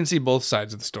 I can see both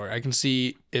sides of the story. I can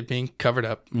see it being covered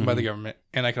up by the government,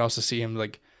 and I can also see him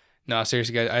like, no,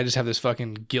 seriously, guys, I just have this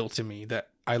fucking guilt in me that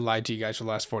I lied to you guys for the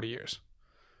last 40 years.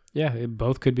 Yeah, it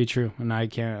both could be true, and I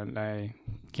can't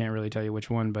really tell you which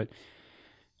one, but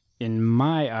in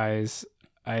my eyes,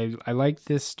 I like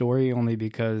this story only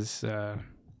because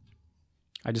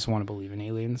I just want to believe in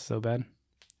aliens so bad.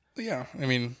 Yeah, I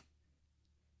mean,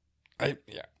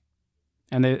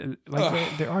 and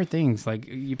there are things like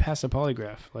you pass a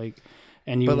polygraph, like,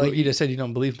 and but like you just said, you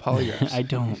don't believe polygraphs. I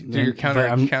don't. You're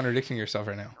contradicting yourself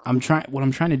right now. What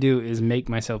I'm trying to do is make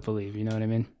myself believe. You know what I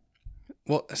mean?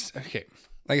 Well, okay.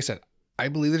 Like I said, I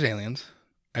believe there's aliens.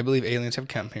 I believe aliens have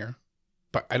come here,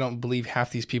 but I don't believe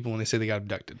half these people when they say they got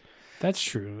abducted. That's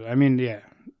true. I mean, yeah,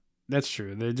 that's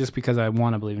true. Just because I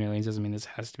want to believe in aliens doesn't mean this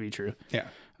has to be true. Yeah.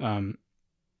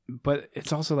 But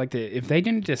it's also like if they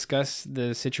didn't discuss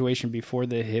the situation before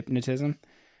the hypnotism,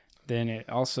 then it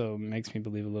also makes me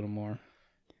believe a little more.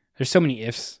 There's so many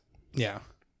ifs. Yeah.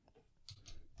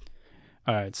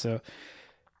 All right. So,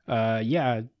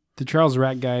 the Charles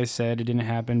Rack guy said it didn't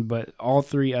happen, but all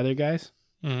three other guys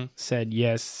said,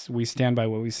 yes, we stand by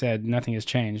what we said. Nothing has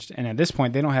changed. And at this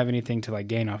point, they don't have anything to like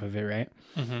gain off of it, right?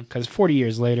 Because 40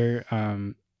 years later,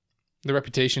 the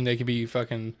reputation, they could be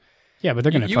fucking... Yeah, but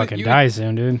they're going to die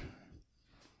soon, dude.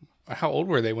 How old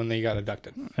were they when they got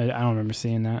abducted? I don't remember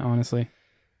seeing that, honestly.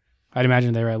 I'd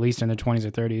imagine they were at least in their 20s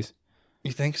or 30s.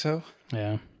 You think so?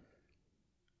 Yeah.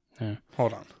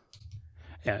 Hold on.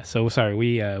 Yeah, so sorry,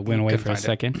 we went away for a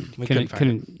second. We couldn't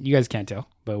find it. You guys can't tell,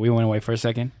 but we went away for a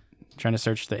second trying to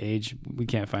search the age. We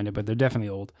can't find it, but they're definitely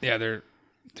old. Yeah, they're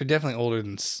definitely older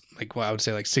than I would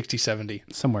say like 60, 70.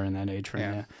 Somewhere in that age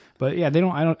frame, yeah. But yeah,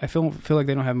 I feel like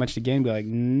they don't have much to gain. Be like,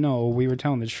 no, we were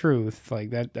telling the truth. Like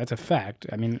that's a fact.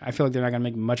 I mean, I feel like they're not gonna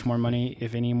make much more money,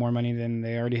 if any more money than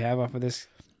they already have off of this.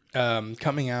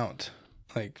 Coming out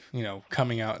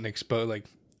and expose, like,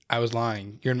 I was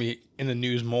lying. You're gonna be in the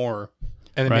news more,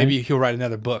 and then maybe he'll write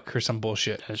another book or some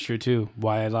bullshit. That's true too.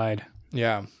 Why I lied.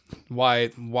 Yeah, why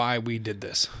we did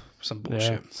this? Some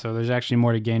bullshit. Yeah. So there's actually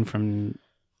more to gain from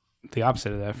the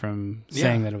opposite of that, from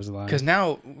saying that it was a lie. Because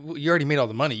now you already made all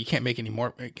the money. You can't make any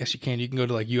more. I guess you can. You can go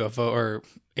to like UFO or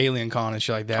Alien Con and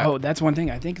shit like that. Oh, that's one thing.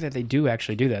 I think that they do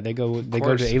actually do that. They go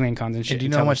to Alien Cons and shit. And do you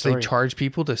know how much they charge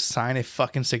people to sign a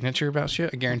fucking signature about shit?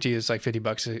 I guarantee it's like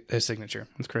 $50 a signature.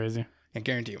 That's crazy. I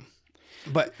guarantee you.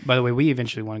 But by the way, we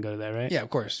eventually want to go to that, right? Yeah, of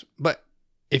course. But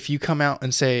if you come out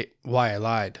and say why I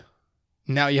lied,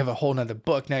 now you have a whole nother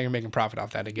book. Now you're making profit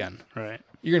off that again. Right.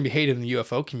 You're gonna be hated in the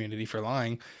UFO community for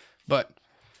lying, but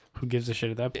who gives a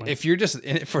shit at that point? If you're just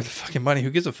in it for the fucking money,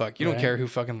 who gives a fuck? You don't care who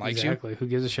fucking likes you. Exactly. Who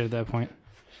gives a shit at that point?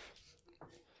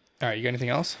 All right, you got anything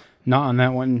else? Not on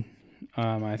that one.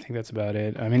 I think that's about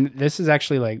it. I mean, this is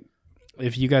actually like,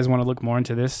 if you guys want to look more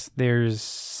into this, there's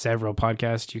several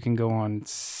podcasts. You can go on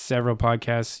several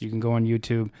podcasts. You can go on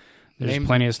YouTube. There's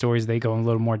plenty of stories. They go a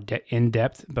little more in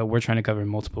depth, but we're trying to cover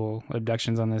multiple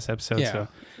abductions on this episode. Yeah. So.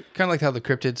 Kind of like how the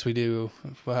cryptids we do.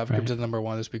 We'll have cryptid number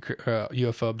one. This will be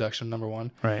UFO abduction number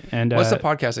one. Right. And what's the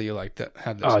podcast that you like that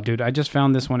had this? Oh, dude, I just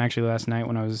found this one actually last night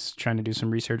when I was trying to do some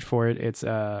research for it. It's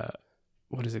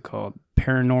what is it called?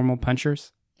 Paranormal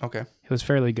Punchers. Okay. It was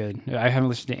fairly good. I haven't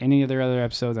listened to any of their other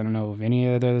episodes. I don't know if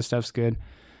any of the other stuff's good,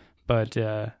 but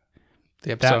the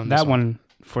episode that one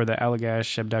for the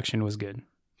Allagash abduction was good.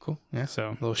 Cool. Yeah. So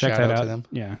a little check that out to them.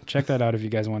 Yeah, check that out if you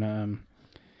guys want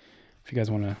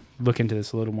to look into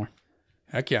this a little more.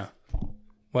 Heck yeah.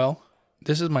 Well,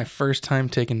 this is my first time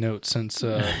taking notes since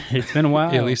it's been a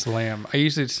while. At least Lamb.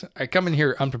 I come in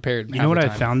here unprepared. You know what I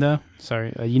found though?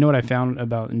 Sorry. You know what I found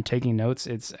about in taking notes?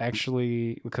 It's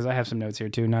actually because I have some notes here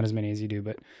too, not as many as you do,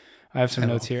 but I have some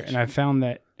notes here, and I found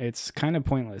that it's kind of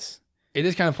pointless. It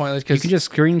is kind of pointless because you can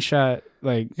just screenshot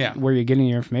where you're getting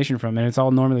your information from, and it's all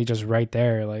normally just right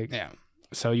there. Like, yeah.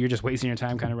 So you're just wasting your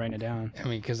time kind of writing it down. I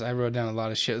mean, because I wrote down a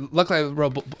lot of shit. Luckily, I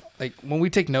wrote like when we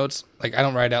take notes, like I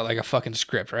don't write out like a fucking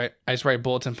script, right? I just write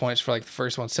bulletin points for like the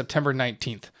first one, September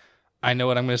 19th. I know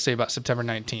what I'm going to say about September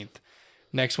 19th.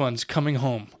 Next one's coming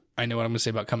home. I know what I'm going to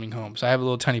say about coming home. So I have a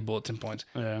little tiny bulletin points.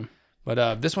 Yeah.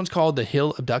 But this one's called the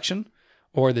Hill Abduction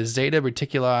or the Zeta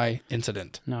Reticuli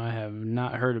Incident. No, I have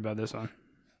not heard about this one.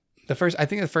 I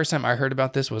think the first time I heard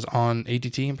about this was on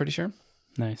ATT, I'm pretty sure.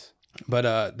 Nice.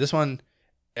 But this one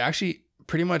actually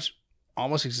pretty much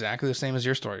almost exactly the same as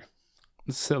your story.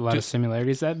 It's a lot of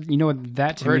similarities. That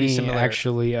to me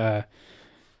actually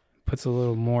puts a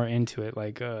little more into it.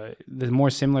 Like the more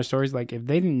similar stories, like if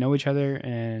they didn't know each other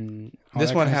and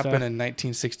this one happened in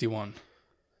 1961.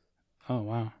 Oh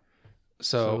wow.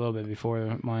 So a little bit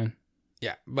before mine.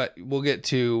 Yeah, but we'll get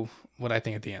to what I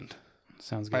think at the end.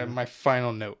 Sounds good. My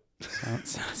final note.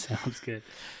 Sounds good.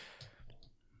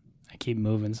 I keep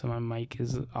moving, so my mic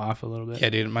is off a little bit. Yeah,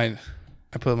 dude. I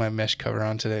put my mesh cover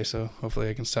on today, so hopefully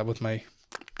I can stop with my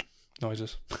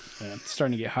noises. Yeah, it's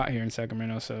starting to get hot here in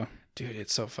Sacramento, so dude,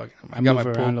 it's so fucking. I move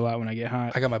around a lot when I get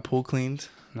hot. I got my pool cleaned.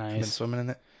 Nice. I've been swimming in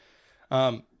it.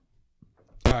 All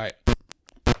right.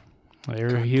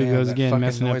 Well, here goes again,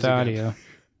 messing up the audio.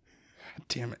 God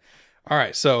damn it. All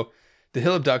right, so the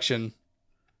Hill abduction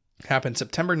happened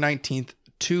September 19th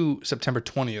to September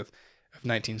 20th of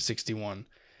 1961.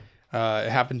 It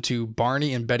happened to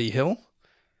Barney and Betty Hill.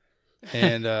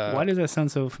 And why does that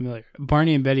sound so familiar?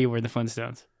 Barney and Betty were the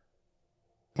Flintstones.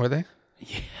 Were they?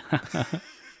 Yeah.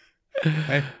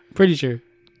 Pretty sure.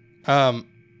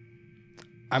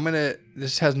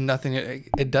 This has nothing.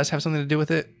 It does have something to do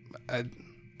with it.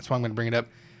 That's why I'm gonna bring it up.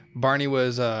 Barney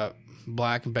was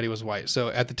black and Betty was white. So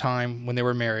at the time when they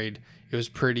were married, it was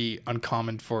pretty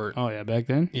uncommon for. Oh yeah, back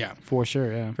then. Yeah, for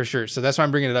sure. Yeah, for sure. So that's why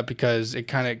I'm bringing it up, because it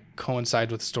kind of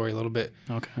coincides with the story a little bit.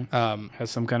 Okay. Has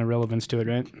some kind of relevance to it,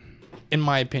 right? In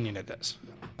my opinion, it does.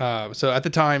 So at the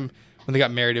time when they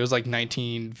got married, it was like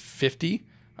 1950,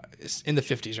 in the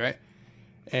 50s, right?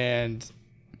 And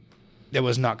it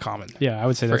was not common. Yeah, I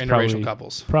would say for that's interracial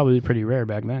couples. Probably pretty rare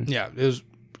back then. Yeah, it was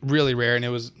really rare, and it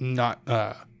was not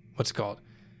what's it called?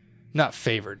 Not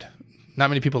favored. Not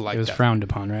many people liked that. It was frowned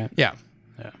upon, right? Yeah.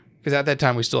 Yeah. Because at that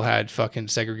time we still had fucking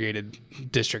segregated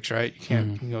districts, right? You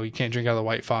can't, you can't drink out of the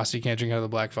white faucet, you can't drink out of the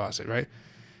black faucet, right?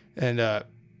 And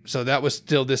so that was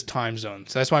still this time zone.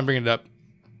 So that's why I'm bringing it up,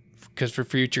 because for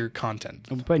future content.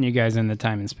 I'm putting you guys in the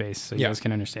time and space so you guys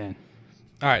can understand.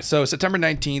 All right, so September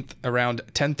 19th, around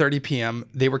 10:30 p.m.,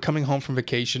 they were coming home from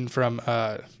vacation from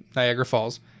Niagara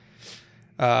Falls.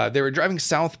 They were driving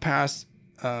south past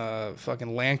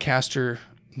fucking Lancaster,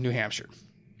 New Hampshire.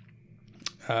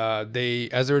 As they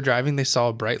were driving, they saw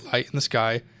a bright light in the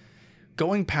sky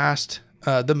going past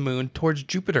the moon towards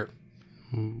Jupiter.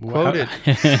 Quoted.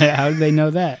 How did they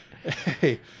know that?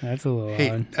 Hey, that's a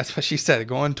little odd. That's what she said,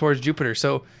 going towards Jupiter.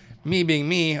 So me being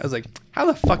me, I was like, how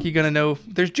the fuck are you going to know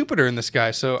there's Jupiter in the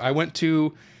sky? So I went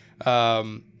to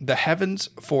The Heavens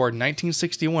for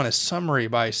 1961, a summary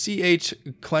by C.H.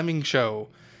 Clemming Show.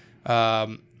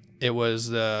 It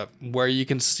was where you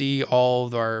can see all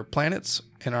of our planets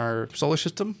in our solar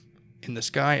system in the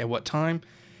sky at what time.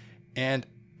 And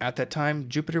at that time,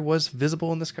 Jupiter was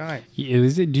visible in the sky. Do you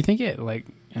think it, like,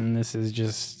 and this is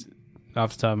just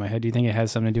off the top of my head, do you think it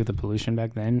has something to do with the pollution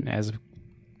back then as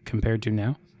compared to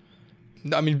now?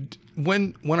 I mean,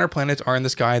 when our planets are in the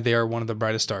sky, they are one of the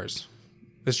brightest stars.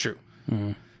 It's true.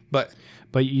 Mm. But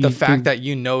the fact that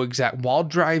while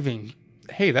driving,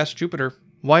 hey, that's Jupiter.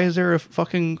 Why is there a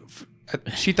fucking...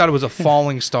 She thought it was a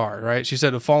falling star, right? She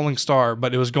said a falling star,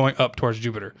 but it was going up towards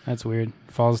Jupiter. That's weird.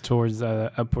 Falls towards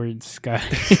upward sky.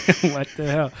 What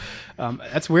the hell?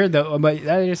 That's weird, though. But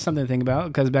that is something to think about,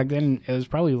 because back then it was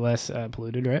probably less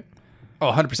polluted, right?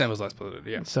 Oh, 100% was less polluted,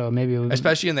 yeah. So maybe...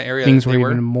 Especially in the area things were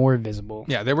even more visible.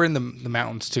 Yeah, they were in the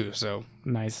mountains, too, so...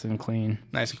 Nice and clean.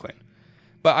 Nice and clean.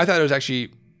 But I thought it was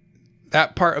actually...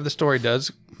 That part of the story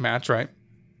does match, right?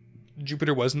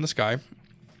 Jupiter was in the sky.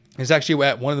 It's actually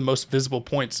at one of the most visible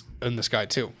points in the sky,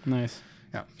 too. Nice.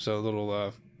 Yeah, so a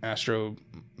little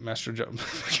Mesopotamian.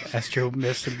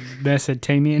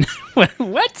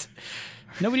 What?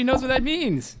 Nobody knows what that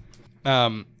means.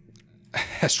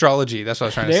 Astrology. That's what I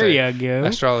was trying to say. There you go.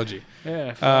 Astrology.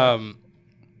 Yeah.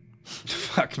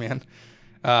 Fuck, man.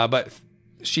 But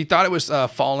she thought it was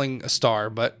falling a star,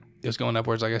 but it was going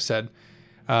upwards, like I said.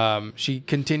 She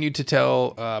continued to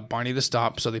tell Barney to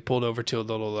stop, so they pulled over to a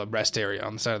little rest area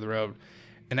on the side of the road.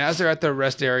 And as they're at the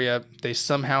rest area, they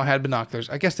somehow had binoculars.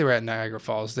 I guess they were at Niagara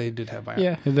Falls. They did have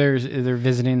binoculars. Yeah, if they're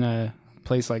visiting a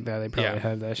place like that, they probably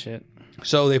have that shit.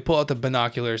 So they pull out the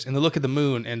binoculars and they look at the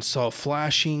moon and saw a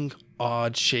flashing,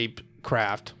 odd-shaped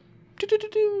craft.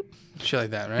 Shit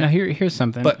like that, right? Now here's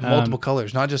something. But multiple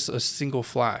colors, not just a single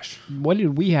flash. What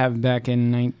did we have back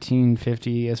in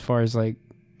 1950 as far as like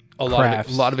a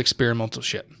lot of experimental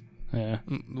shit. Yeah.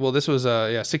 Well, this was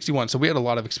 61, so we had a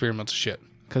lot of experimental shit.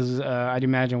 Because I'd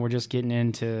imagine we're just getting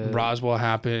into... Roswell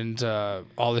happened.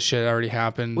 All the shit already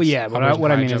happened. Well, yeah, but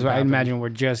what I mean is I imagine we're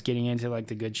just getting into like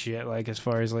the good shit, like as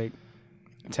far as like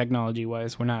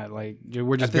technology-wise. We're not like...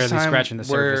 We're just barely scratching the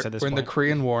surface at this point. We're in the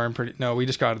Korean War. No, we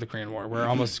just got out of the Korean War. We're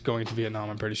almost going to Vietnam,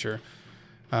 I'm pretty sure.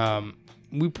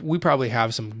 We probably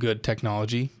have some good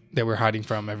technology that we're hiding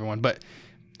from everyone, but...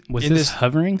 Was this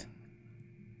hovering?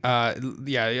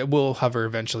 Yeah, it will hover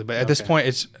eventually, but at this point,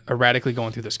 it's erratically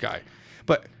going through the sky.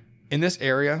 But in this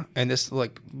area and this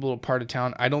like little part of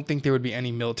town, I don't think there would be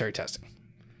any military testing.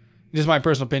 Just my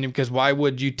personal opinion, because why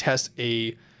would you test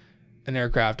an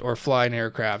aircraft or fly an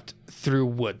aircraft through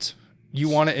woods? You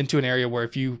want it into an area where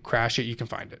if you crash it, you can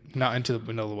find it, not into the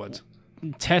middle of the woods.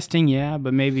 Testing, yeah,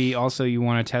 but maybe also you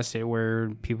want to test it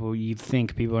where you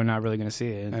think people are not really going to see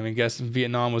it. I mean, I guess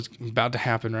Vietnam was about to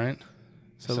happen, right?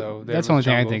 So that's the only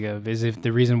thing I think of is if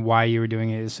the reason why you were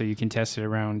doing it is so you can test it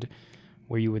around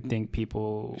where you would think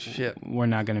people were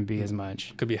not going to be as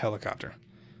much. Could be a helicopter.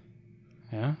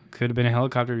 Yeah, could have been a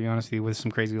helicopter, to be honest with you, with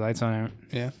some crazy lights on it.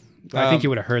 Yeah. I think you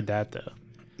would have heard that, though.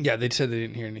 Yeah, they said they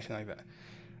didn't hear anything like that.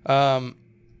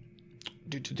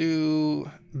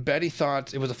 Betty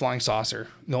thought it was a flying saucer.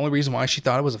 The only reason why she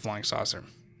thought it was a flying saucer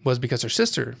was because her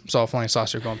sister saw a flying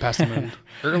saucer going past the moon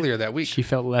earlier that week. She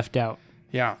felt left out.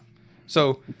 Yeah.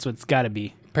 So that's what it's got to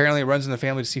be. apparently it runs in the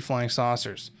family to see flying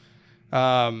saucers.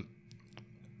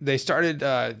 They started.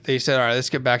 They said, "All right, let's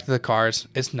get back to the car.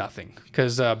 It's nothing,"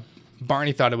 because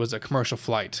Barney thought it was a commercial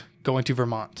flight going to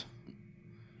Vermont.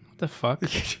 What the fuck?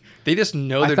 They just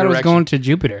know I their thought direction. it was going to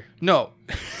Jupiter. No,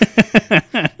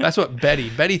 that's what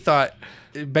Betty thought.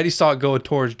 Betty saw it go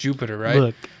towards Jupiter, right?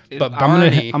 Look, but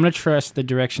Barney, I'm gonna trust the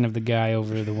direction of the guy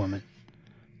over the woman.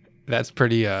 That's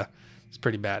pretty. It's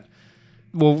pretty bad.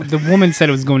 Well, the woman said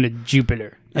it was going to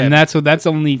Jupiter, and that's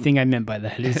the only thing I meant by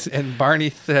that. Is And Barney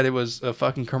said it was a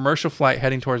fucking commercial flight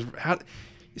heading towards.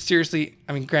 Seriously,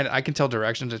 I mean, granted, I can tell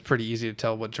directions. It's pretty easy to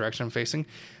tell what direction I'm facing,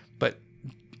 but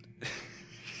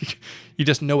you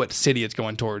just know what city it's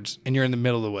going towards, and you're in the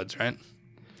middle of the woods, right?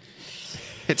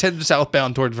 It's headed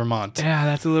southbound towards Vermont. yeah,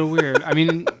 that's a little weird. I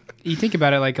mean, you think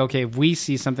about it, like, okay, if we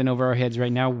see something over our heads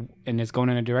right now and it's going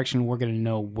in a direction, we're gonna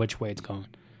know which way it's going.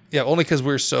 Yeah, only because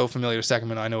we're so familiar with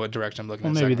Sacramento, I know what direction I'm looking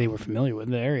Well, at. maybe Sacramento. they were familiar with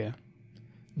the area,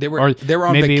 They were or on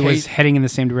maybe vacation. it was heading in the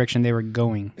same direction they were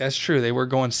going. That's true. They were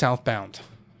going southbound.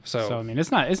 So I mean,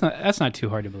 that's not too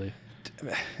hard to believe.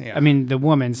 Yeah. I mean, the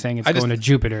woman saying it's I going to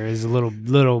Jupiter is a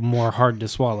little more hard to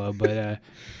swallow, but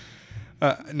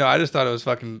no, I just thought it was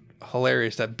fucking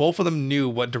hilarious that both of them knew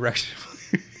what direction.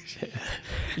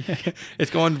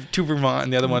 It's going to Vermont,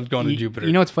 and the other one's going to Jupiter.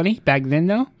 You know what's funny? Back then,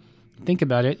 though, think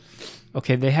about it.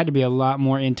 Okay, they had to be a lot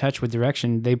more in touch with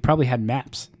direction. They probably had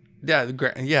maps.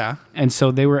 Yeah. And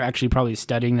so they were actually probably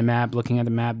studying the map, looking at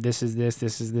the map. This is this,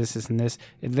 this is this, and this.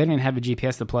 If they didn't have a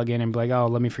GPS to plug in and be like, oh,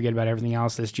 let me forget about everything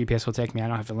else. This GPS will take me. I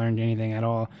don't have to learn anything at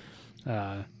all.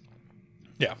 Yeah.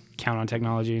 Count on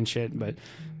technology and shit. But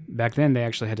back then, they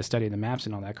actually had to study the maps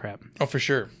and all that crap. Oh, for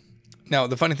sure. Now,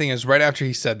 the funny thing is, right after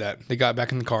he said that, they got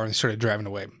back in the car and they started driving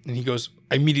away. And he goes,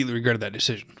 I immediately regretted that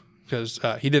decision because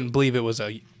he didn't believe it was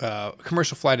a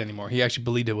commercial flight anymore. He actually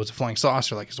believed it was a flying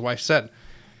saucer, like his wife said.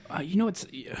 You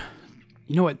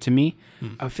know what? To me,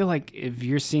 I feel like if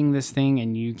you're seeing this thing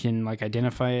and you can like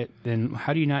identify it, then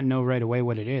how do you not know right away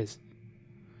what it is?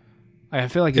 I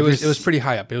feel like it was pretty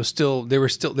high up. It was still they were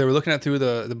looking at through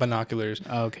the binoculars.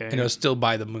 Okay, and it was still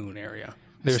by the moon area.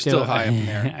 They were still high up in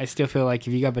there. I still feel like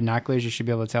if you got binoculars, you should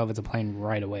be able to tell if it's a plane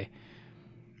right away.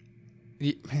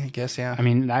 Yeah, I guess, yeah. I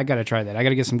mean, I gotta try that. I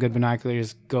gotta get some good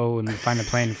binoculars, go and find a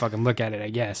plane and fucking look at it, I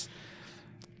guess.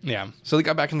 Yeah. So they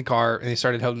got back in the car and they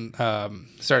started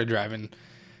driving.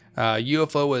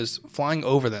 UFO was flying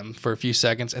over them for a few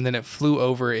seconds, and then it flew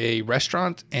over a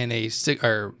restaurant and a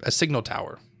signal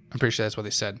tower. I'm pretty sure that's what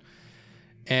they said.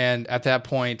 And at that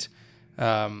point,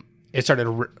 it started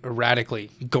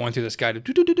erratically going through the sky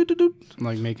to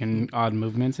like making odd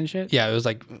movements and shit. Yeah, it was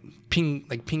like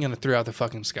pinging throughout the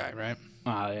fucking sky, right?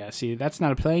 Oh yeah. See, that's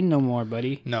not a plane no more,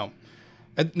 buddy. No.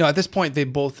 At this point, they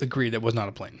both agreed it was not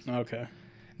a plane. Okay.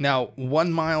 Now,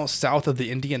 1 mile south of the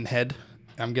Indian Head,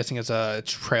 I'm guessing it's a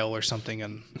trail or something,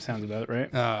 and sounds about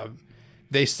right.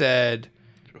 They said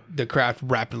the craft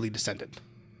rapidly descended.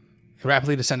 It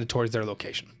rapidly descended towards their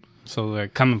location. So they're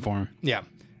coming for him. Yeah.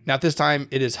 Now, at this time,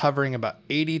 it is hovering about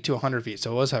 80 to 100 feet.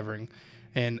 So it was hovering,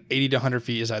 and 80 to 100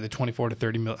 feet is either 24 to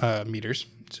 30 meters.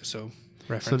 So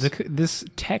reference. So this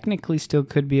technically still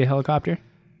could be a helicopter?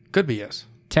 Could be, yes.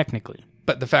 Technically.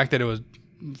 But the fact that it was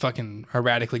fucking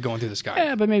erratically going through the sky.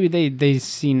 Yeah, but maybe they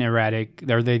seen erratic,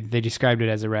 or they described it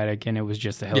as erratic, and it was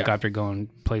just a helicopter going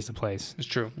place to place. It's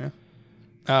true,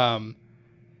 yeah.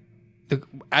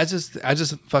 As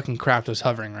this fucking craft was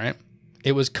hovering, right?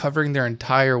 It was covering their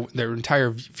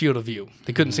entire field of view.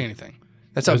 They couldn't see anything.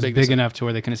 That's how big. It was big enough to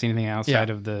where they couldn't see anything outside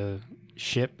of the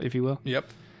ship, if you will. Yep.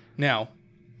 Now,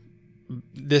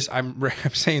 I'm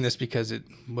saying this because it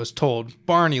was told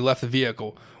Barney left the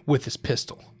vehicle with his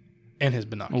pistol and his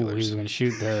binoculars. Oh, he was going to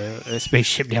shoot the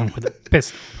spaceship down with a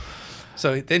pistol.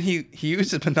 So then he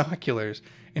used his binoculars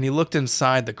and he looked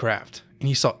inside the craft and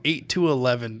he saw 8 to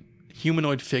 11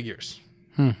 humanoid figures.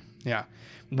 Yeah.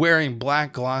 Wearing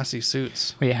black glossy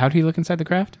suits. Wait, how do you look inside the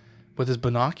craft? With his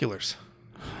binoculars.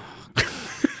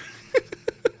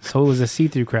 So it was a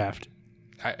see-through craft.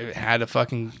 It had a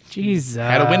fucking... Jesus.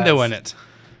 Had a window in it.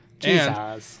 Jesus.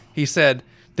 And he said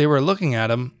they were looking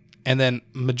at him, and then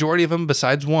majority of them,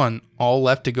 besides one, all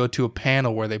left to go to a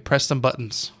panel where they pressed some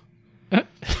buttons.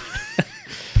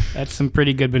 That's some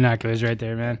pretty good binoculars right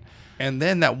there, man. And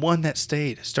then that one that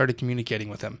stayed started communicating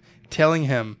with him, telling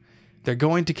him they're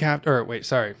going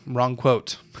to wrong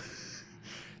quote.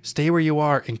 Stay where you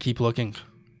are and keep looking.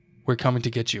 We're coming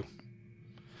to get you.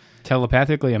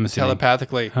 Telepathically, I'm assuming.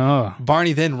 Telepathically. Oh.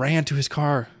 Barney then ran to his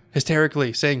car,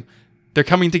 hysterically, saying, they're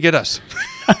coming to get us.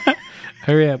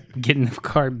 Hurry up. Get in the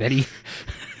car, Betty.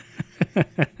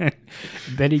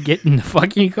 Betty, get in the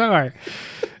fucking car.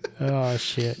 Oh,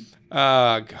 shit.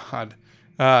 Oh, God.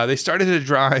 They started to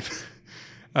drive.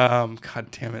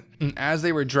 God damn it. And as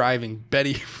they were driving,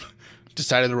 Betty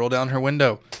decided to roll down her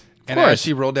window. And as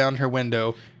she rolled down her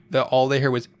window, all they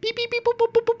heard was beep, beep, beep, boop,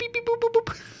 boop, boop, boop, beep, beep, boop, boop,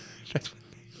 boop.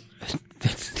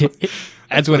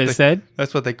 That's what it said?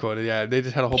 That's what they quoted, yeah. They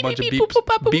just had a whole bunch of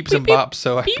beeps and bops,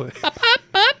 so I put...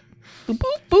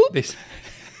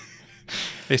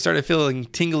 They started feeling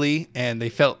tingly, and they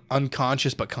felt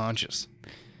unconscious but conscious.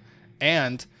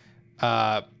 And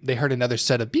they heard another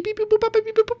set of beep, beep, beep, boop, boop,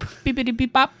 beep, beep, boop. Beep, beep,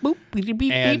 beep, bop, boop, beep,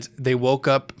 beep, And they woke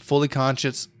up fully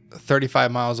conscious 35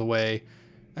 miles away,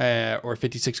 or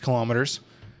 56 kilometers.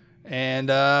 And...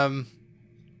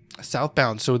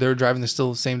 southbound, so they were driving the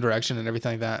same direction and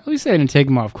everything like that. At least they didn't take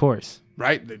them off course.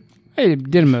 Right? They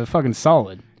did them a fucking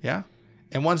solid. Yeah.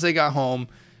 And once they got home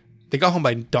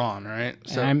by dawn, right?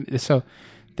 So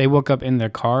they woke up in their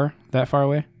car that far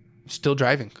away? Still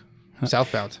driving.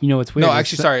 Southbound. You know what's weird? No,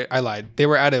 actually, sorry, I lied. They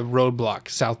were at a roadblock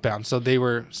southbound, so they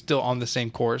were still on the same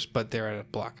course, but they're at a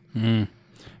block. Mm.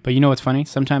 But you know what's funny?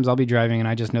 Sometimes I'll be driving and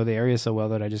I just know the area so well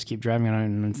that I just keep driving on it,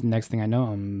 and the next thing I know,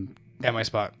 I'm at my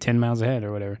spot 10 miles ahead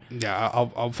or whatever. Yeah,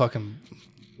 I'll fucking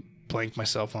blank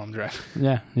myself while I'm driving.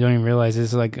 Yeah, you don't even realize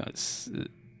it's like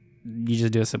you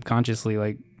just do it subconsciously,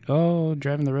 like, oh,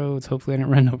 driving the roads, hopefully I don't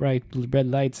run no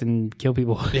red lights and kill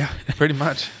people. Yeah, pretty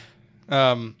much.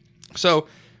 So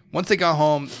once they got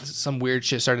home, some weird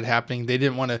shit started happening. They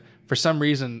didn't want to, for some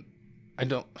reason, I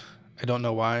don't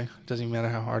know why. It doesn't even matter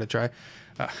how hard I try.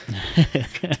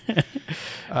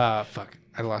 Fuck.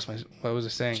 I lost what was I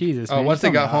saying? Jesus. Oh, once they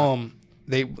got home,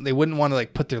 they wouldn't want to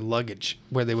like put their luggage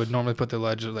where they would normally put their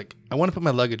luggage. Like, I want to put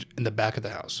my luggage in the back of the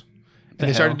house. And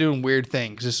they started doing weird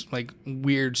things, just like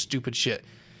weird, stupid shit.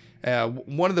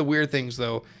 One of the weird things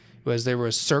though was there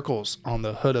were circles on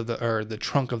the hood of the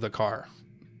trunk of the car.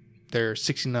 They're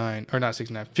 59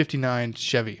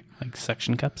 Chevy. Like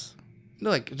suction cups? No,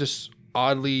 like just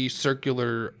oddly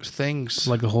circular things.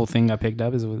 Like the whole thing got picked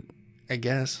up is what? I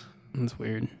guess. That's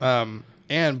weird.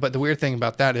 But the weird thing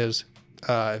about that is,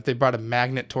 if they brought a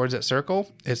magnet towards that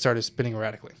circle, it started spinning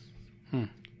erratically. Or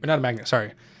not a magnet,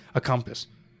 sorry, a compass.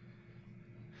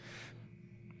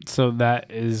 So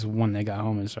that is when they got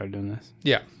home and started doing this.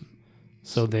 Yeah.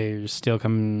 So there's still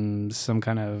some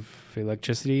kind of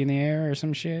electricity in the air or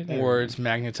some shit? Or it's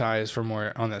magnetized for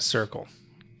more on that circle.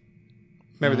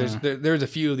 Remember, there's a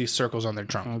few of these circles on their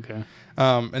trunk. Okay.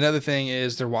 Another thing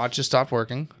is their watches stopped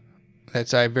working.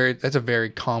 That's a very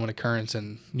common occurrence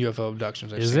in UFO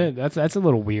abductions. Is it? That's a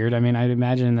little weird. I mean, I'd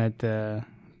imagine that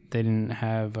they didn't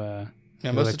have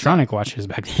electronic watches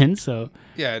back then. So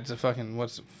yeah, it's a fucking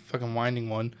winding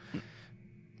one.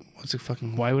 What's a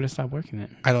fucking? Why would it stop working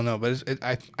then? I don't know, but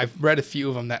I've read a few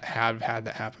of them that have had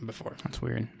that happen before. That's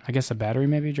weird. I guess the battery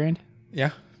may be drained.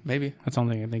 Yeah, maybe. That's the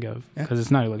only thing I can think of because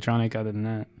it's not electronic. Other than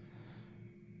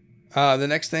that, the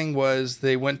next thing was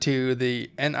they went to the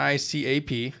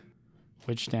NICAP.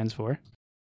 Which stands for?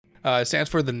 It stands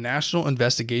for the National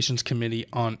Investigations Committee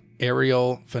on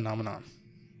Aerial Phenomenon.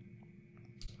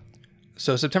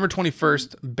 So September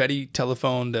 21st, Betty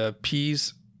telephoned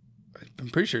Pease, I'm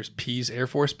pretty sure it's Pease Air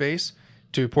Force Base,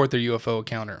 to report their UFO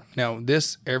encounter. Now,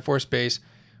 this Air Force Base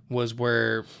was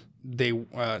where they,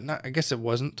 I guess it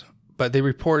wasn't, but they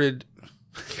reported,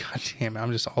 God damn it,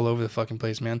 I'm just all over the fucking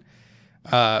place, man.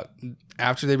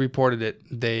 After they reported it,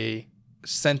 they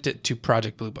sent it to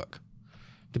Project Blue Book.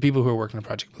 The people who were working on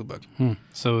Project Blue Book.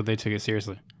 So they took it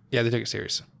seriously. Yeah, they took it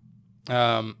serious.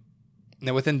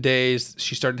 Now, within days,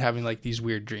 she started having like these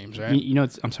weird dreams, right? You know,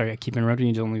 I'm sorry, I keep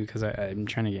interrupting you only because I'm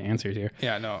trying to get answers here.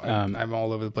 Yeah, no, I'm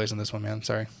all over the place on this one, man.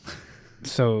 Sorry.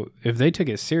 So if they took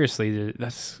it seriously,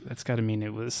 that's got to mean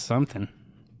it was something.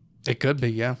 It could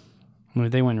be, yeah. Well,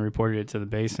 if they went and reported it to the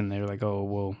base and they were like, oh,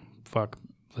 well, fuck,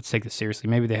 let's take this seriously.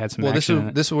 Maybe they had some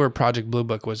action. This is where Project Blue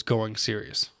Book was going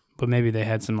serious. But maybe they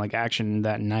had some like action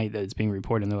that night that it's being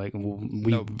reported, and they're like,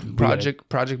 well,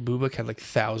 Project Blue Book had like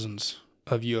thousands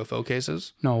of UFO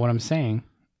cases. No, what I'm saying.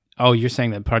 Oh, you're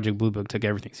saying that Project Blue Book took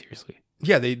everything seriously.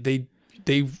 Yeah, they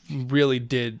really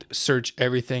did search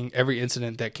everything, every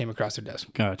incident that came across their desk.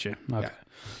 Gotcha. Okay. Yeah.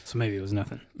 So maybe it was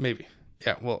nothing. Maybe.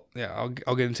 Yeah. Well, yeah.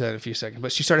 I'll get into that in a few seconds.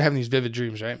 But she started having these vivid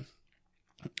dreams, right?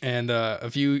 And I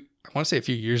want to say a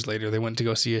few years later, they went to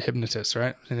go see a hypnotist,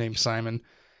 right? His name's Simon.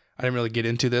 I didn't really get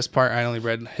into this part. I only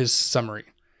read his summary.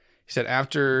 He said,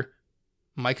 after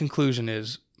my conclusion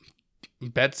is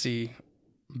Betty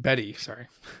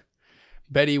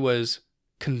was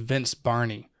convinced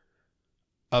Barney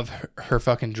of her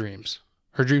fucking dreams.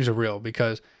 Her dreams are real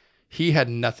because he had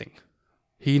nothing.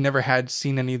 He never had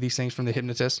seen any of these things from the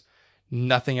hypnotist.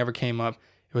 Nothing ever came up.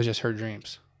 It was just her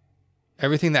dreams.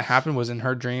 Everything that happened was in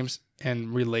her dreams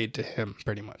and relayed to him,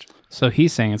 pretty much. So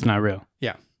he's saying it's not real.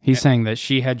 Yeah. He's saying that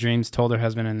she had dreams, told her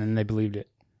husband, and then they believed it.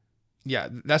 Yeah,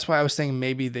 that's why I was saying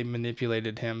maybe they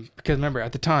manipulated him. Because remember,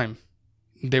 at the time,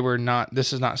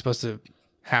 this is not supposed to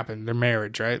happen. Their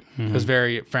marriage, right? It was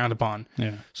very frowned upon.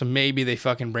 Yeah. So maybe they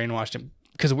fucking brainwashed him.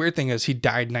 Because the weird thing is, he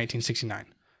died in 1969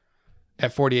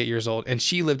 at 48 years old, and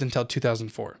she lived until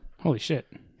 2004. Holy shit.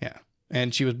 Yeah.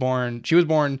 And she was born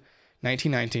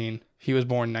 1919. He was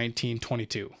born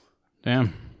 1922.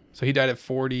 Damn. So he died at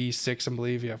 46, I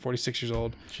believe. Yeah, 46 years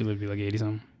old. She lived to be like 80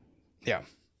 something. Yeah.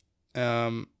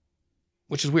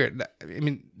 Which is weird.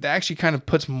 That actually kind of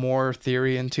puts more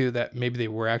theory into that maybe they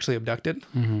were actually abducted,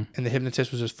 and the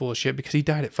hypnotist was just full of shit because he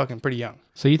died at fucking pretty young.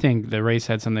 So you think the race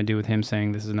had something to do with him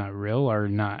saying this is not real, or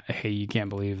not, hey, you can't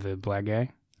believe the black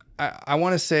guy? I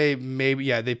want to say maybe,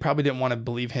 yeah, they probably didn't want to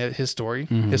believe his story,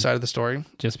 his side of the story.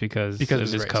 Just because of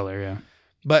his race. color, yeah.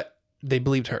 But they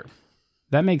believed her.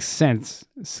 That makes sense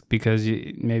because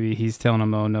maybe he's telling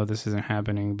them, oh, no, this isn't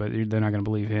happening, but they're not going to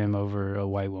believe him over a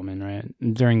white woman, right?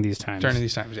 During these times,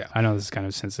 yeah. I know this is kind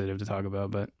of sensitive to talk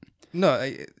about, but...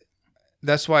 No,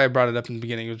 that's why I brought it up in the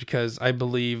beginning, was because I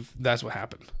believe that's what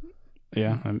happened.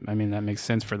 Yeah, I mean, that makes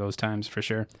sense for those times, for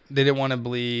sure. They didn't want to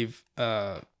believe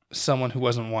someone who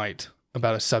wasn't white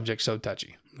about a subject so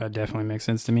touchy. That definitely makes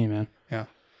sense to me, man. Yeah.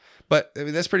 But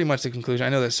that's pretty much the conclusion. I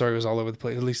know that story was all over the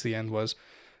place, at least the end was.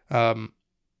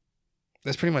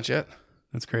 That's pretty much it.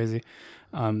 That's crazy.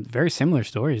 Very similar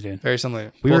stories, dude. Very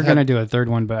similar. We were gonna do a third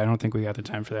one, but I don't think we got the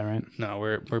time for that, right? No,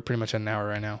 we're pretty much at an hour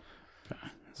right now.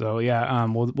 So yeah,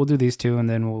 we'll do these two, and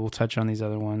then we'll touch on these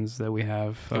other ones that we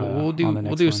have. We'll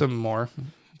do some more.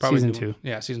 Probably season 2.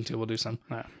 Yeah, season 2. We'll do some.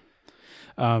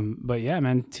 But yeah,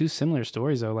 man, two similar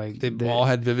stories though. Like they all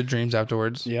had vivid dreams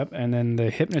afterwards. Yep, and then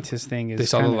the hypnotist thing is they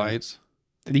saw the lights.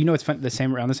 You know, it's fun.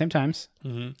 Around the same times.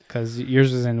 Because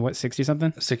yours was in what, 60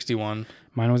 something? 61.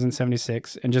 Mine was in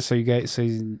 76. And just so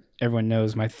everyone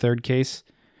knows, my third case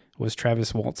was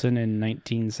Travis Walton in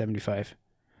 1975.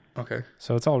 Okay.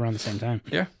 So it's all around the same time.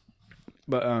 Yeah.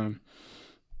 But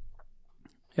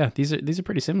yeah, these are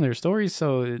pretty similar stories.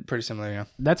 So pretty similar, yeah.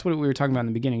 That's what we were talking about in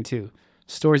the beginning too.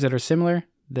 Stories that are similar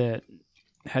that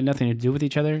had nothing to do with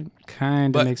each other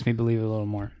kind of makes me believe it a little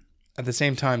more. At the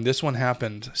same time, this one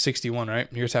happened 61,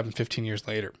 right? Yours happened 15 years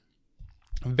later.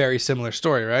 Very similar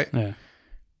story, right? Yeah.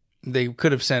 They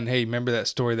could have said, hey, remember that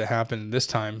story that happened this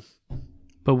time?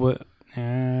 But what?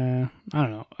 I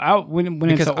don't know. When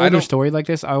it's an older story like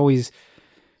this, I always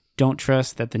don't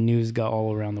trust that the news got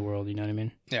all around the world. You know what I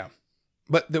mean? Yeah.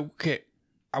 But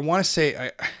I want to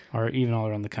say... or even all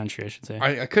around the country, I should say.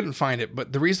 I couldn't find it,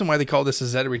 but the reason why they call this a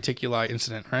Zeta Reticuli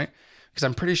incident, right? Because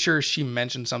I'm pretty sure she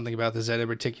mentioned something about the Zeta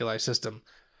Reticuli system.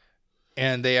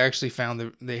 And they actually found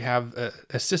that they have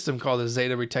a system called the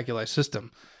Zeta Reticuli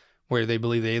system where they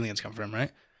believe the aliens come from,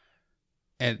 right?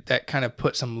 And that kind of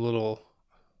put some little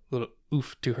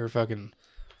oof to her fucking...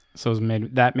 So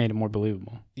that made it more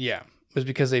believable. Yeah. It was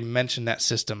because they mentioned that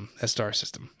system, that star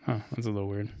system. Huh, that's a little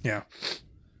weird. Yeah.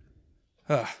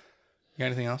 You got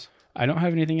anything else? I don't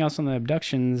have anything else on the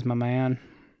abductions, my man.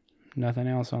 Nothing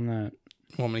else on that.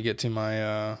 Want me to get to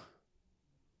my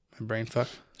brain fuck?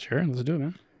 Sure, let's do it,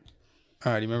 man.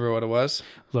 All right, do you remember what it was?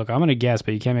 Look, I'm going to guess,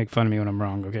 but you can't make fun of me when I'm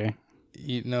wrong, okay?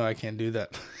 No, I can't do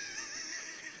that.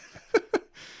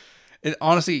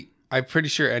 Honestly, I'm pretty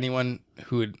sure anyone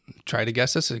who would try to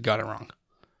guess this has got it wrong.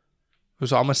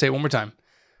 So I'm going to say it one more time.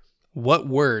 What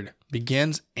word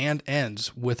begins and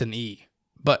ends with an E,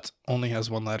 but only has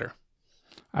one letter?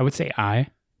 I would say I.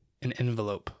 An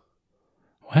envelope.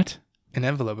 What? An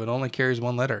envelope. It only carries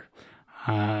one letter.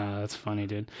 That's funny,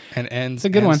 dude. And ends. It's a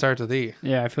good one. Starts with E.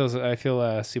 Yeah, I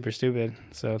feel super stupid.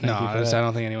 So thank you for that. I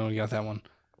don't think anyone would got that one.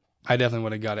 I definitely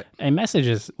would have got it. Hey,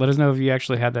 messages. Let us know if you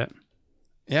actually had that.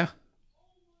 Yeah.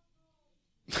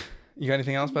 You got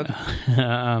anything else, bud?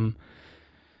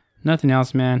 Nothing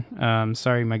else, man.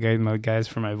 Sorry, my guys,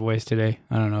 for my voice today.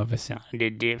 I don't know if it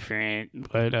sounded different,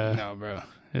 but no, bro.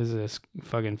 This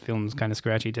fucking feeling's kind of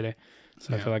scratchy today,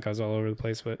 so yeah. I feel like I was all over the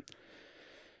place. But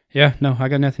yeah, no, I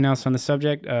got nothing else on the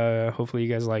subject. Hopefully, you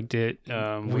guys liked it.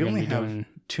 We only have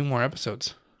 2 more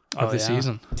episodes of the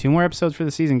season. 2 more episodes for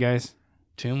the season, guys.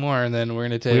 2 more, and then we're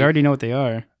gonna take. We already know what they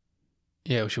are.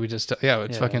 Yeah, should we just?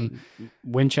 It's fucking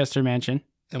Winchester Mansion.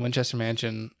 And Winchester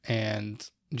Mansion and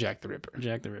Jack the Ripper.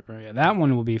 Jack the Ripper, yeah. That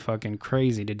one will be fucking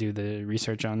crazy to do the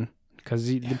research on. Because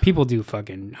the people do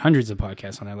fucking hundreds of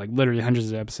podcasts on that. Like, literally hundreds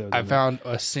of episodes. I found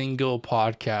a single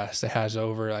podcast that has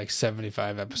over, like,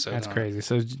 75 episodes. That's crazy.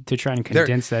 So, to try and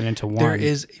condense that into one. There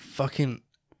is a fucking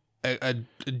a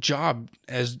job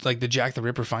as like the Jack the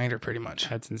Ripper finder, pretty much.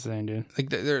 That's insane, dude. Like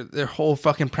their whole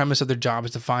fucking premise of their job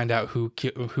is to find out who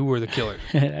were the killer.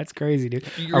 That's crazy, dude.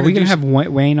 Are we gonna have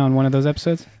Wayne on one of those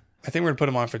episodes? I think we're gonna put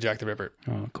him on for Jack the Ripper.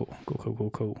 Oh,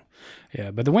 cool.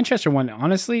 Yeah, but the Winchester one,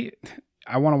 honestly,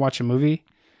 I want to watch a movie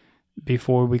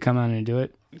before we come on and do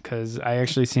it because I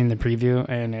actually seen the preview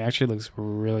and it actually looks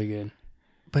really good.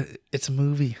 But it's a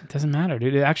movie. It doesn't matter,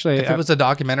 dude. If it was a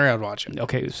documentary, I'd watch it.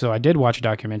 Okay, so I did watch a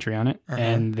documentary on it,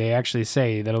 and they actually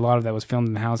say that a lot of that was filmed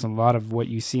in the house, and a lot of what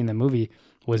you see in the movie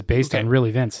was based on real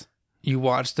events. You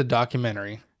watched the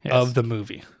documentary of the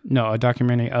movie? No, a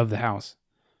documentary of the house.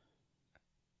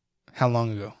 How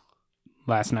long ago?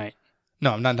 Last night.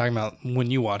 No, I'm not talking about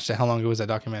when you watched it. How long ago was that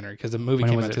documentary? Because the movie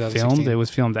came out in 2016. Filmed? It was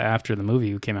filmed after the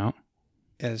movie came out.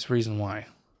 Yeah, there's a reason why.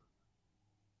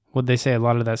 Well, they say a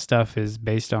lot of that stuff is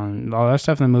based on all that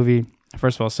stuff in the movie.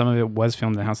 First of all, some of it was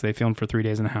filmed in the house. They filmed for 3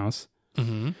 days in the house.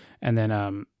 Mm-hmm. And then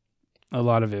a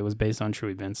lot of it was based on true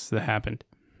events that happened.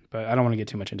 But I don't want to get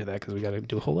too much into that because we got to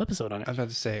do a whole episode on it. I was about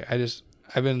to say,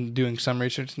 I've been doing some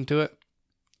research into it,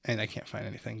 and I can't find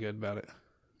anything good about it.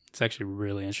 It's actually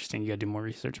really interesting. You got to do more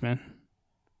research, man.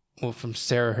 Well, from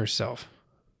Sarah herself.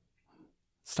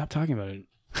 Stop talking about it.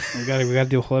 we got to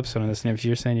do a whole episode on this. And if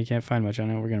you're saying you can't find much on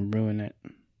it, we're going to ruin it.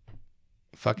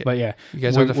 Fuck it. But yeah, you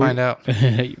guys have to find out.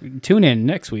 Tune in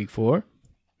next week for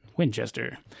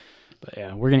Winchester. But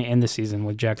yeah, we're going to end the season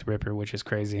with Jack the Ripper, which is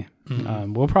crazy.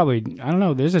 Mm-hmm. We'll probably, I don't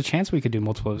know, there's a chance we could do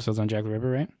multiple episodes on Jack the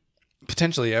Ripper, right?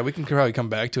 Potentially, yeah. We can probably come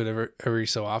back to it every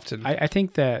so often. I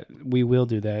think that we will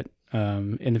do that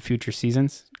in the future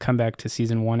seasons. Come back to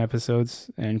season 1 episodes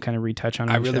and kind of retouch on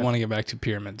it. I really want to get back to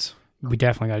pyramids. We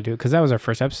definitely got to do it because that was our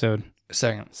first episode.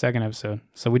 Second episode.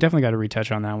 So we definitely got to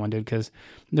retouch on that one, dude, because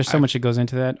there's so much that goes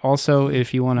into that. Also,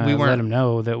 if you want to let them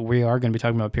know that we are going to be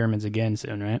talking about pyramids again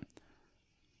soon, right?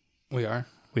 We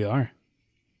are.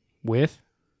 With?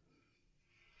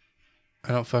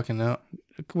 I don't fucking know.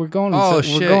 We're going on a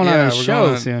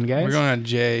show soon, guys. We're going on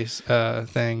Jay's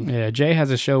thing. Yeah, Jay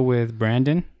has a show with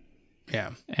Brandon.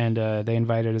 Yeah. And they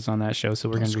invited us on that show, so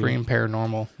we're going to Scream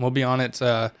Paranormal. We'll be on it,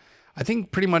 I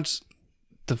think pretty much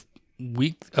the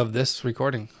week of this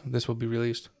recording. This will be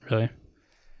released. Really?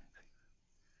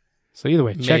 So either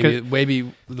way, check it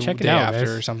day out, after guys.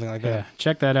 Or something like that. Yeah,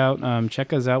 check that out.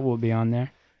 Check us out. We'll be on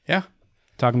there. Yeah.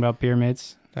 Talking about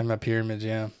pyramids.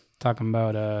 Yeah. Talking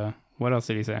about, what else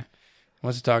did he say? He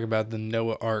wants to talk about the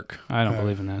Noah Ark. I don't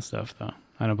believe in that stuff, though.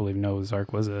 I don't believe Noah's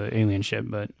Ark was an alien ship,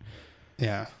 but...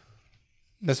 Yeah.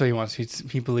 That's what he wants.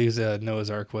 He believes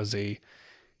Noah's Ark was an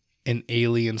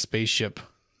alien spaceship.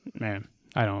 Man,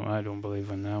 I don't believe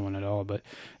in that one at all, but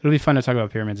it'll be fun to talk about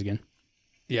pyramids again.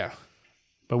 Yeah.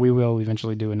 But we will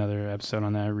eventually do another episode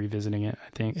on that, revisiting it, I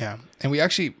think. Yeah. And we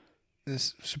actually,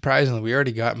 surprisingly, we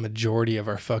already got majority of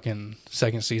our fucking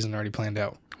second season already planned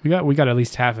out. We got at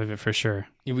least half of it for sure.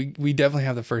 Yeah, we definitely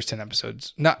have the first 10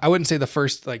 episodes. I wouldn't say the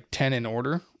first 10 in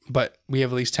order, but we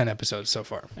have at least 10 episodes so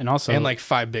far. And also... And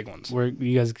 5 big ones.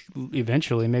 You guys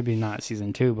eventually, maybe not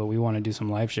season 2, but we want to do some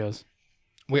live shows.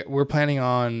 We're planning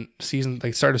on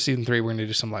start of season 3, we're going to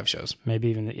do some live shows. Maybe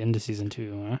even the end of season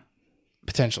 2, huh?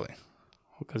 Potentially.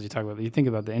 Because you think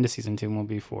about the end of season 2 will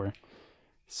be for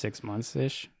 6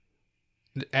 months-ish.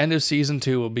 The end of season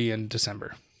 2 will be in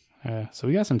December. So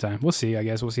we got some time. We'll see, I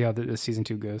guess. We'll see how the season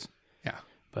 2 goes. Yeah.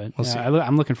 But we'll see.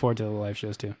 I'm looking forward to the live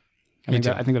shows too. I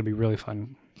think it'll be really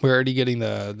fun. We're already getting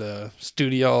the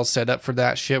studio all set up for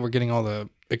that shit. We're getting all the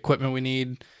equipment we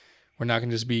need. We're not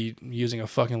going to just be using a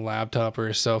fucking laptop or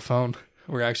a cell phone.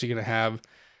 We're actually going to have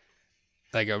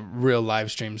a real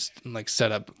live stream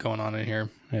setup going on in here.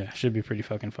 Yeah, should be pretty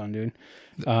fucking fun, dude.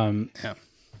 Yeah.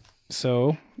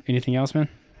 So, anything else, man?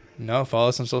 No, follow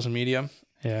us on social media.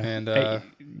 Yeah. And hey,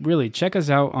 really, check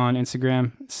us out on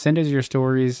Instagram. Send us your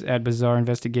stories at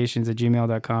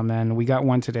bizarreinvestigations@gmail.com, man. We got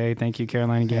one today. Thank you,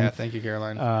 Caroline, again. Yeah, thank you,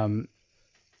 Caroline.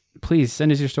 Please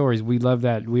send us your stories. We love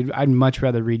that. I'd much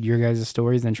rather read your guys'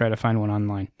 stories than try to find one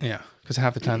online. Yeah, because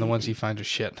half the time the ones you find are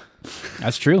shit.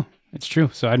 That's true. It's true.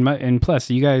 So and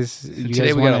plus, you guys.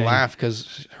 Today we gotta laugh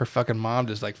because her fucking mom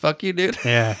just fuck you, dude.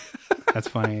 Yeah, that's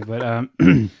funny. But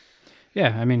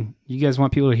yeah, I mean, you guys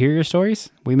want people to hear your stories?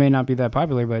 We may not be that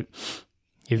popular, but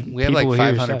if we have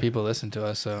 500 people listen to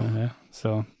us, so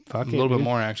so fuck a little bit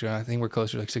more actually. I think we're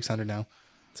closer to 600 now.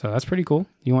 So that's pretty cool.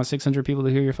 You want 600 people to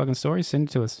hear your fucking stories? Send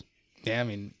it to us. Yeah, I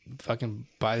mean, fucking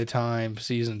by the time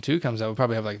season 2 comes out, we'll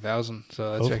probably have 1,000.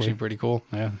 So that's actually pretty cool.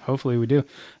 Yeah, hopefully we do.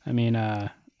 I mean,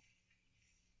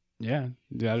 yeah,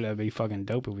 that'd be fucking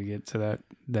dope if we get to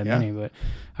that many. But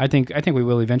I think we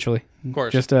will eventually. Of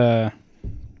course. Just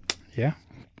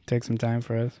take some time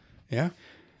for us. Yeah.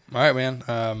 All right, man.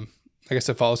 like I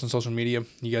said, follow us on social media.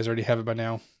 You guys already have it by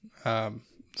now.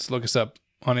 Just look us up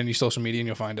on any social media and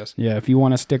you'll find us. Yeah, if you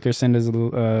want a sticker, send us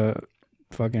a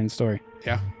fucking story.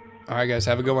 Yeah. All right, guys.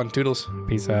 Have a good one. Toodles.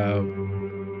 Peace out.